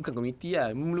komuniti, bukan komuniti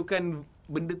lah, memerlukan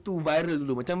benda tu viral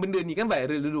dulu. Macam benda ni kan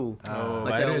viral dulu.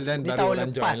 Macam viral dan ni baru tahun orang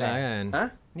lepas join lah kan.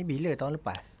 Ni bila tahun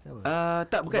lepas?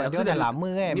 Tak, bukan. Sebab dia dah lama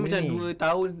kan. Ni benda macam 2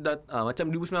 tahun dah, macam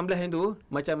 2019 yang tu,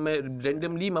 macam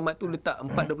randomly Mamat tu letak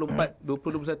 4.24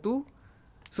 2021.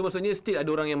 So maksudnya still ada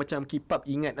orang yang macam keep up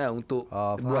ingat lah untuk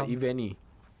buat event ni.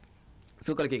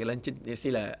 So kalau let's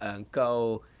lah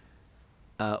kau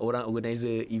orang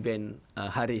organizer event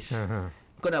Haris.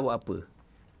 Kau nak buat apa?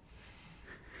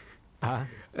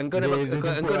 Engkau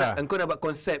nak buat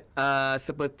konsep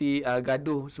seperti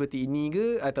gaduh seperti ini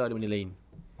ke atau ada benda lain?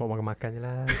 Bawa makan-makan je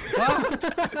lah.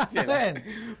 Kan?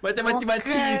 Macam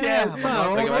makcik-makcik siap.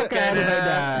 Makan ada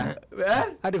faedah. Ha?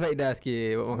 Ada faedah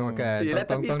sikit buat makan-makan. Yelah,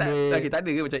 tapi Tong-tong tak ada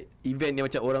ke macam event yang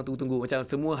macam orang tunggu-tunggu. Macam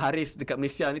semua Haris dekat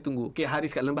Malaysia ni tunggu. Okay,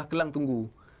 Haris kat Lembah Kelang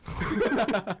tunggu.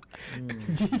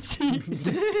 Jijik.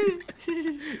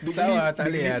 Tak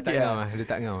boleh lah. Tak ngam lah. Dia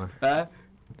tak ngam lah.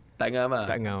 Tak ngam lah.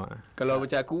 Tak ngam lah. Kalau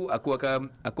macam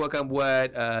aku akan buat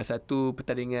satu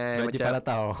pertandingan Raja macam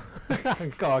Palatau.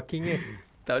 Kau king ni.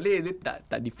 tak boleh, dia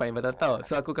tak define Palatau.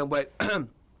 So aku akan buat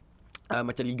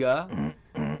macam liga.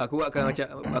 Aku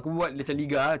buat macam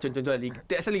liga, contoh liga.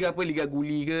 Tak asal liga apa, liga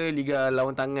guli ke, liga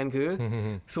lawan tangan ke.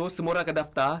 So semua orang akan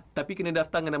daftar, tapi kena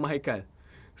daftar dengan nama Haikal.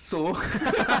 So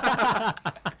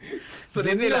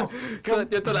dia ni lah. So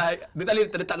contohlah dia tak boleh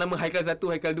letak nama Haikal 1,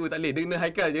 Haikal 2, tak boleh. Dia kena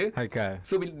Haikal je. Haikal.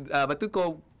 So lepas tu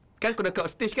kau kat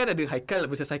stage kan ada Haikal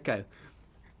versus Haikal.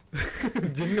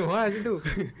 Jenuh lah macam tu.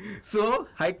 So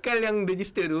Haikal yang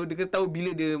register tu, dia kena tahu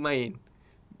bila dia main.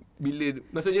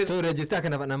 Maksudnya So register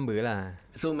akan dapat number lah.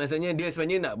 So maksudnya dia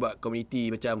sebenarnya nak buat community.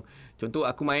 Macam contoh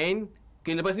aku main,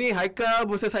 okay, lepas ni Haikal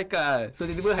versus Haikal. So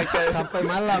tiba-tiba Haikal Sampai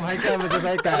malam Haikal versus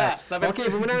Haikal.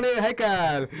 Okey, pemenang dia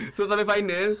Haikal. So sampai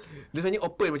final, dia sebenarnya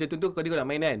open. Macam contoh kau nak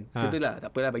main kan, contoh lah, tak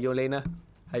apalah bagi orang lain lah.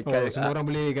 Haikal Semua orang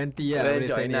boleh ganti lah. Boleh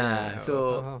join stand in lah. So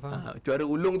juara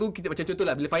ulung tu kita macam contoh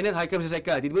lah, bila final Haikal versus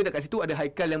Haikal, tiba-tiba dekat situ ada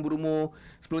Haikal yang berumur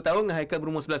 10 tahun dengan Haikal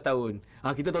berumur 11 tahun.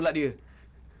 Kita tolak dia.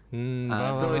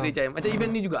 So dia macam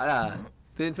event ni jugalah.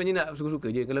 Kita sebenarnya nak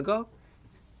suka-suka je. Kalau kau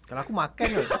Kalau aku makan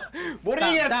kot.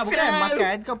 Boring ya. Tak bukan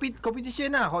makan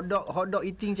competition lah. Hot dog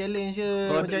eating challenge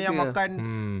je. Macam yang makan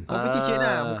competition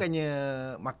lah. Bukannya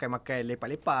makan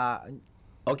lepak-lepak.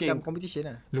 Okay. Macam competition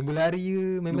lah. Lumba lari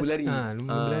ke? Lumba lari.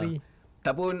 Lumba lari.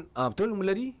 Tak pun betul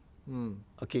lumba lari.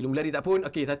 Okey, lumba lari tak pun.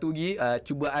 Okey, satu lagi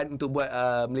cubaan untuk buat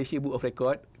Malaysia Book of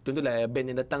Record. Contohlah band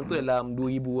yang datang tu dalam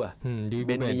 2000 lah. 2000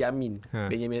 band Yamin.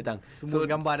 Band Yamin datang. Semua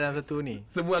gambar dalam satu ni.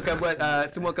 Semua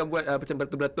akan buat macam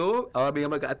beratur-beratur. Awal bagi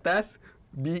gambar kat atas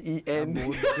BEN.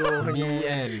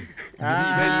 BEN.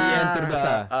 BEN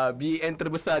terbesar. BEN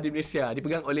terbesar di Malaysia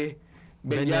dipegang oleh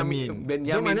Benjamin.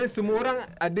 Benjamin. So mana semua orang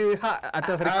ada hak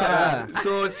atas rekod lah.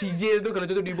 So sijil tu kalau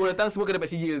contoh 2000 datang semua akan dapat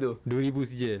sijil tu. 2000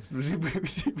 sijil.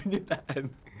 2000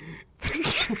 penyertaan.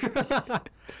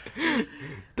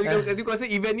 Tapi kalau kau rasa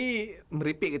event ni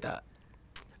merepek ke tak?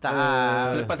 Tak.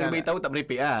 Selepas saya beritahu tak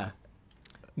merepek lah.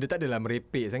 Dia tak adalah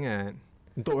merepek sangat.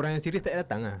 Untuk orang yang serius tak payah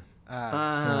datang lah.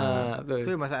 Betul.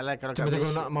 Tu masalah kalau macam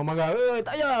kau nak marah,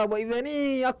 tak payah buat event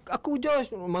ni. Aku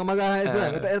Josh marah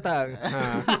Haizan, kau tak payah datang.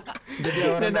 Jadi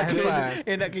orang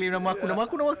nak claim nama aku. Nama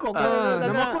aku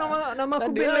Nama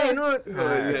aku Ben lain kot.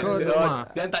 Kau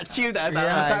yang tak chill tak datang.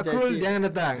 Yang tak cool jangan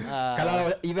datang. Kalau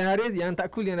event Haris yang tak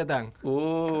cool jangan datang.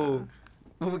 Oh.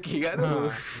 Okey kat tu.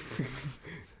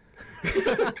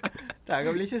 Tak,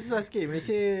 kat Malaysia susah sikit.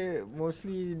 Malaysia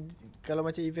mostly kalau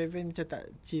macam event-event macam tak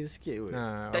chill sikit kot.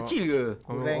 Tak chill ke?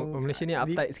 Orang Malaysia ni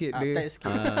uptight sikit dia. Uptight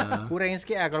sikit. Kurang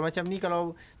sikit lah. Kalau macam ni, kalau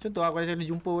contoh kalau saya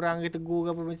jumpa orang, kita tegur ke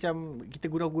apa, macam kita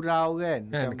gurau-gurau kan.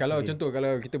 Kan kalau contoh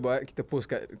kalau kita buat, kita post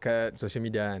kat social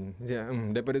media kan.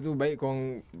 Daripada tu baik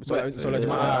korang solat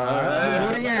jemaah.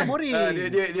 Boring kan? Boring.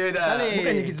 Dia dah.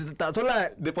 Bukannya kita tak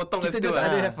solat. Dia potong kat situ. Kita just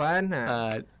ada have fun.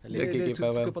 Dia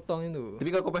suka potong itu. Tapi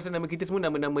kalau kau pasal nama kita semua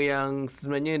nama-nama yang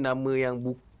sebenarnya nama yang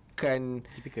bukan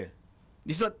typical.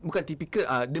 Bukan tipikal.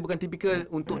 Dia bukan tipikal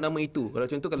untuk nama itu. Kalau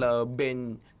contoh kalau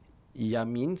band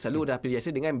Yamin selalu dah biasa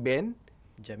dengan band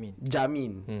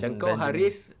Jamin. Macam kau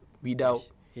Haris without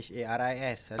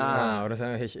H-A-R-I-S. Orang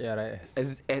sana H-A-R-I-S.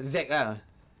 Z lah.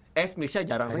 S Malaysia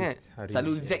jarang sangat.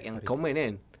 Selalu Z yang common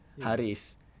kan.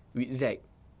 Haris with Z.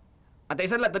 Tak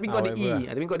kisahlah, tapi kau ada E.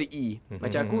 Tapi kau ada E.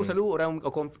 Macam aku selalu orang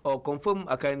confirm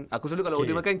akan, aku selalu kalau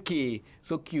order makan K.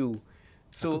 So Q.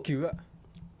 So aku Q tak?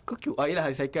 Kau Q. Yelah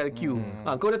Haris Haikal Q.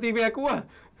 Kau dah TV aku lah.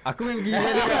 Aku memang pergi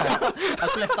event lah.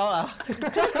 Aku left out lah.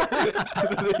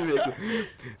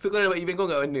 So kau dah buat event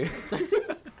kau kat mana?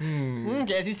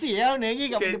 KLCC lah mana lagi.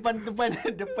 Kat depan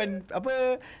apa?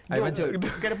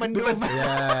 Kat depan dom.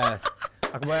 Ya.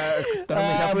 Aku buat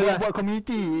tournament shuffle lah. Buat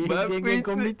community. Geng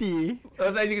community.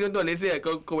 Saya ni contoh, let's say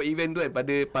kau buat event tu kan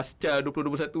pada pasca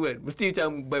 2021 kan. Mesti macam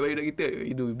baik-baik budak kita.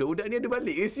 Budak-budak ni ada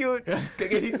balik ke siut kat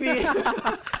KCC.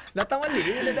 Datang balik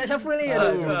dia dah shuffle ni.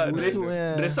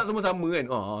 Dress up semua sama kan.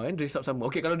 Dress up sama.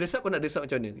 Okay, kalau dress up kau nak dress up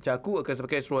macam mana? Macam aku akan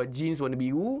pakai seluar jeans warna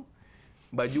biru,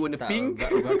 baju warna pink.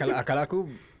 Kalau aku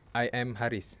I am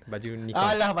Haris, baju Nikon.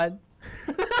 Alah Pan.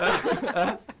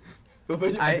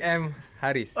 I am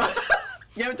Haris.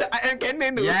 Yang macam I am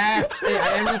Canon tu. Yes.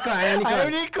 I am Nikon. I am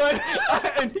Nikon.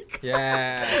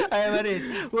 Yeah. I am Haris.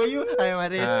 Were you? I am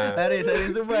Haris. Haris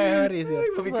semua I am Haris.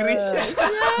 Tapi cringe.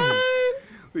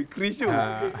 Wih, cringe tu.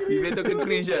 Event tu kan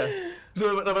cringe lah. So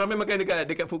ramai-ramai makan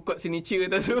dekat food court signature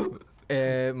tu tu.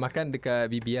 Makan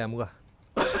dekat BB lah, murah.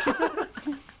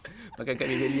 Makan kat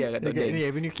Beverly lah, kat Tok Dan. Ni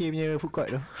Avenue K punya food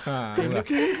court tu. Avenue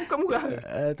K food court murah ke?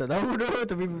 Tak tahu tu,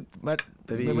 tapi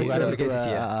murah dalam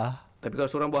KCC lah. Tapi kalau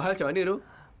seorang buat hal macam mana tu?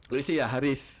 Let's say lah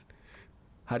Haris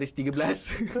 13.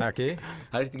 Okay.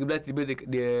 Haris 13 tiba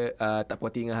dia tak puas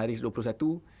hati dengan Haris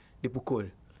 21, dia pukul.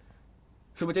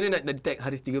 So macam mana nak detect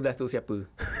Haris 13 tu siapa?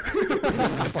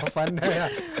 Pandai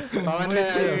lah.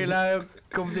 Pandai lah.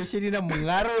 Competition ni dah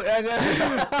mengarut lah kan.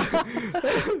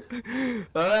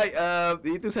 Alright,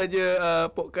 itu saja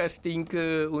podcast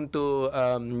Tinker untuk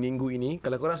minggu ini.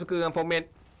 Kalau korang suka dengan format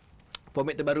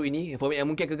terbaru ini, format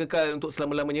yang mungkin akan kekal untuk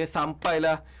selama-lamanya,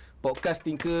 sampailah podcast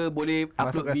Tinker boleh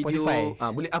masuk upload video,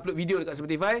 boleh upload video dekat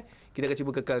Spotify, kita akan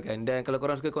cuba kekalkan. Dan kalau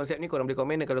korang suka konsep ni, korang boleh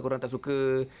komen. Dan kalau korang tak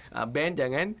suka band,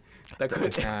 jangan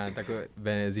takut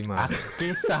band eczema.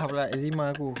 Kisah pula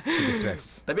eczema aku.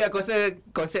 Stress. Tapi aku rasa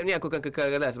konsep ni aku akan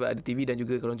kekalkan lah, sebab ada TV dan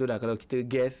juga kalau contoh lah, kalau kita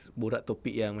guest borak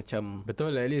topik yang macam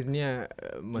betul lah, at least ni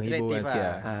menghibur orang sikit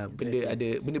lah.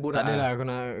 Benda borak. Tak adalah aku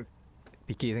nak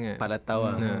fikir sangat. Palatau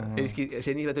lah. Jadi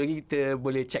sini satu lagi kita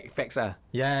boleh check facts lah.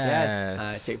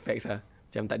 Yes. Check facts lah.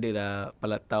 Macam tak adalah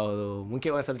palatau tu.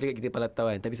 Mungkin orang selalu cakap kita palatau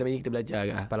kan, tapi sebenarnya kita belajar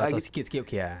lah. Palatau sikit-sikit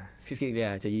okey lah. Sikit-sikit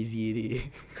lah. Macam easy ni.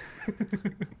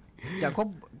 Sekejap,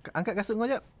 kau angkat kasut kau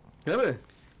sekejap. Kenapa?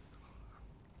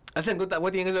 Asal kau tak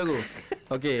puas hati dengan kasut aku?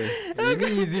 Okay. Ini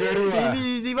easy baru lah. Ini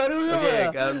easy baru ke?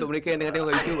 Okay, untuk mereka yang tengah tengok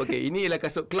kat YouTube, okay, ini ialah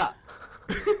kasut Clark.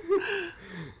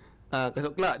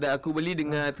 Kasut Clark dan aku beli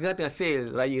dengan tengah-tengah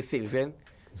sale, raya sales kan.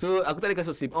 So aku tak ada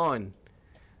kasut slip on.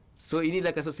 So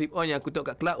inilah kasut slip on yang aku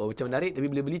tengok kat Clark. Oh macam menarik,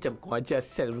 tapi bila beli macam kau ajar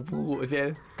sel buruk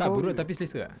sel. Tak buruk tapi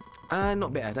selesa.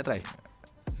 Not bad nak try.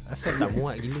 Asal Tak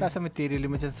muat gila. Tak asal material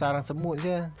dia macam sarang semut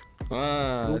je.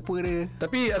 Lupa dia.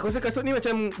 Tapi aku rasa kasut ni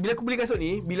macam, bila aku beli kasut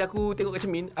ni, bila aku tengok kat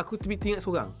cermin, aku teringat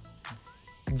seorang.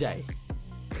 Jai.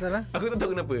 Salah? Aku tak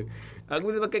tahu kenapa. Aku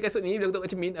bila pakai kasut ni, bila aku tengok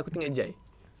kat cermin, aku teringat Jai.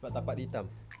 Sebab tapak dia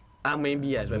hitam.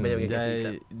 Maybe lah sebab banyak pakai kasut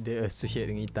hitam. Dia associate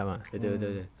dengan hitam lah.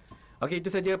 Betul. Okey,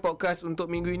 itu saja podcast untuk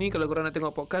minggu ini. Kalau korang nak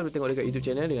tengok podcast, boleh tengok dekat YouTube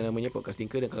channel dengan namanya Podcast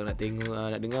Tinker. Dan kalau nak tengok,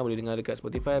 nak dengar, boleh dengar dekat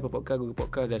Spotify, Apple Podcast, Google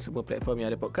Podcast dan semua platform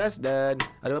yang ada podcast. Dan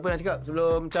ada apa nak cakap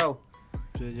sebelum ciao?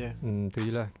 Itu je. Tu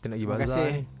je lah. Kita nak pergi Terima bazar.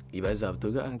 kasih. Ibazar betul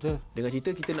ke? Betul. Dengan cerita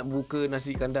kita nak buka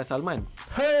nasi kandar Salman.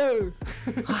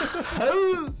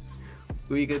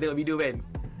 Ui, kita tengok video kan?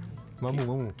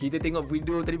 Mamu. Kita tengok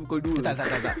video tadi pukul 2. Tak.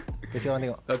 Kasi orang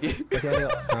tengok. Okey. Kasi orang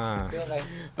tengok.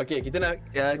 Okey, kita nak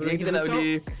kita nak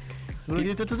beli. Sebelum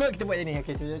dia tutup kita buat je ni.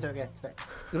 Okey, cuba okey.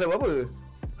 Kena buat apa?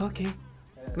 Okey.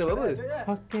 Kena buat apa?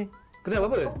 Okey. Kena buat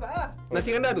apa? Nasi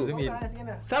kandar tu. Zoom in.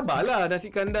 Sabarlah, nasi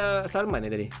kandar Salman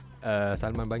tadi.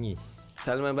 Salman Bangi.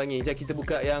 Salman Bangi. Jap kita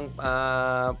buka yang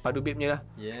padu babe punya lah.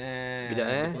 Yeah.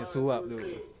 Kejap, Punya suap tu.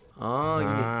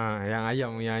 Ini. Yang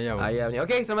ayam. Ayam ni.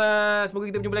 Okey, semoga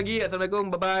kita berjumpa lagi.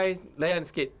 Assalamualaikum. Bye bye. Layan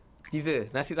sikit. Teaser.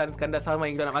 Nasi kandar Salman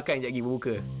yang kita nak makan sekejap lagi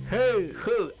berbuka.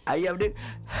 Ayam dia.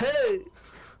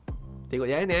 Tengok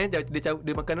jangan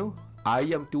dia makan tu.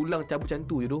 Ayam tulang cabut macam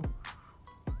tu je tu.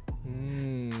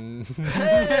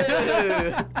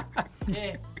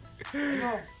 Okey.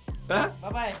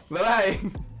 Bye-bye. Bye-bye.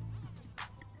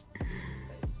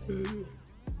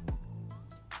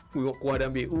 Kuah dah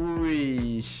ambil.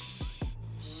 Uish.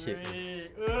 Shit.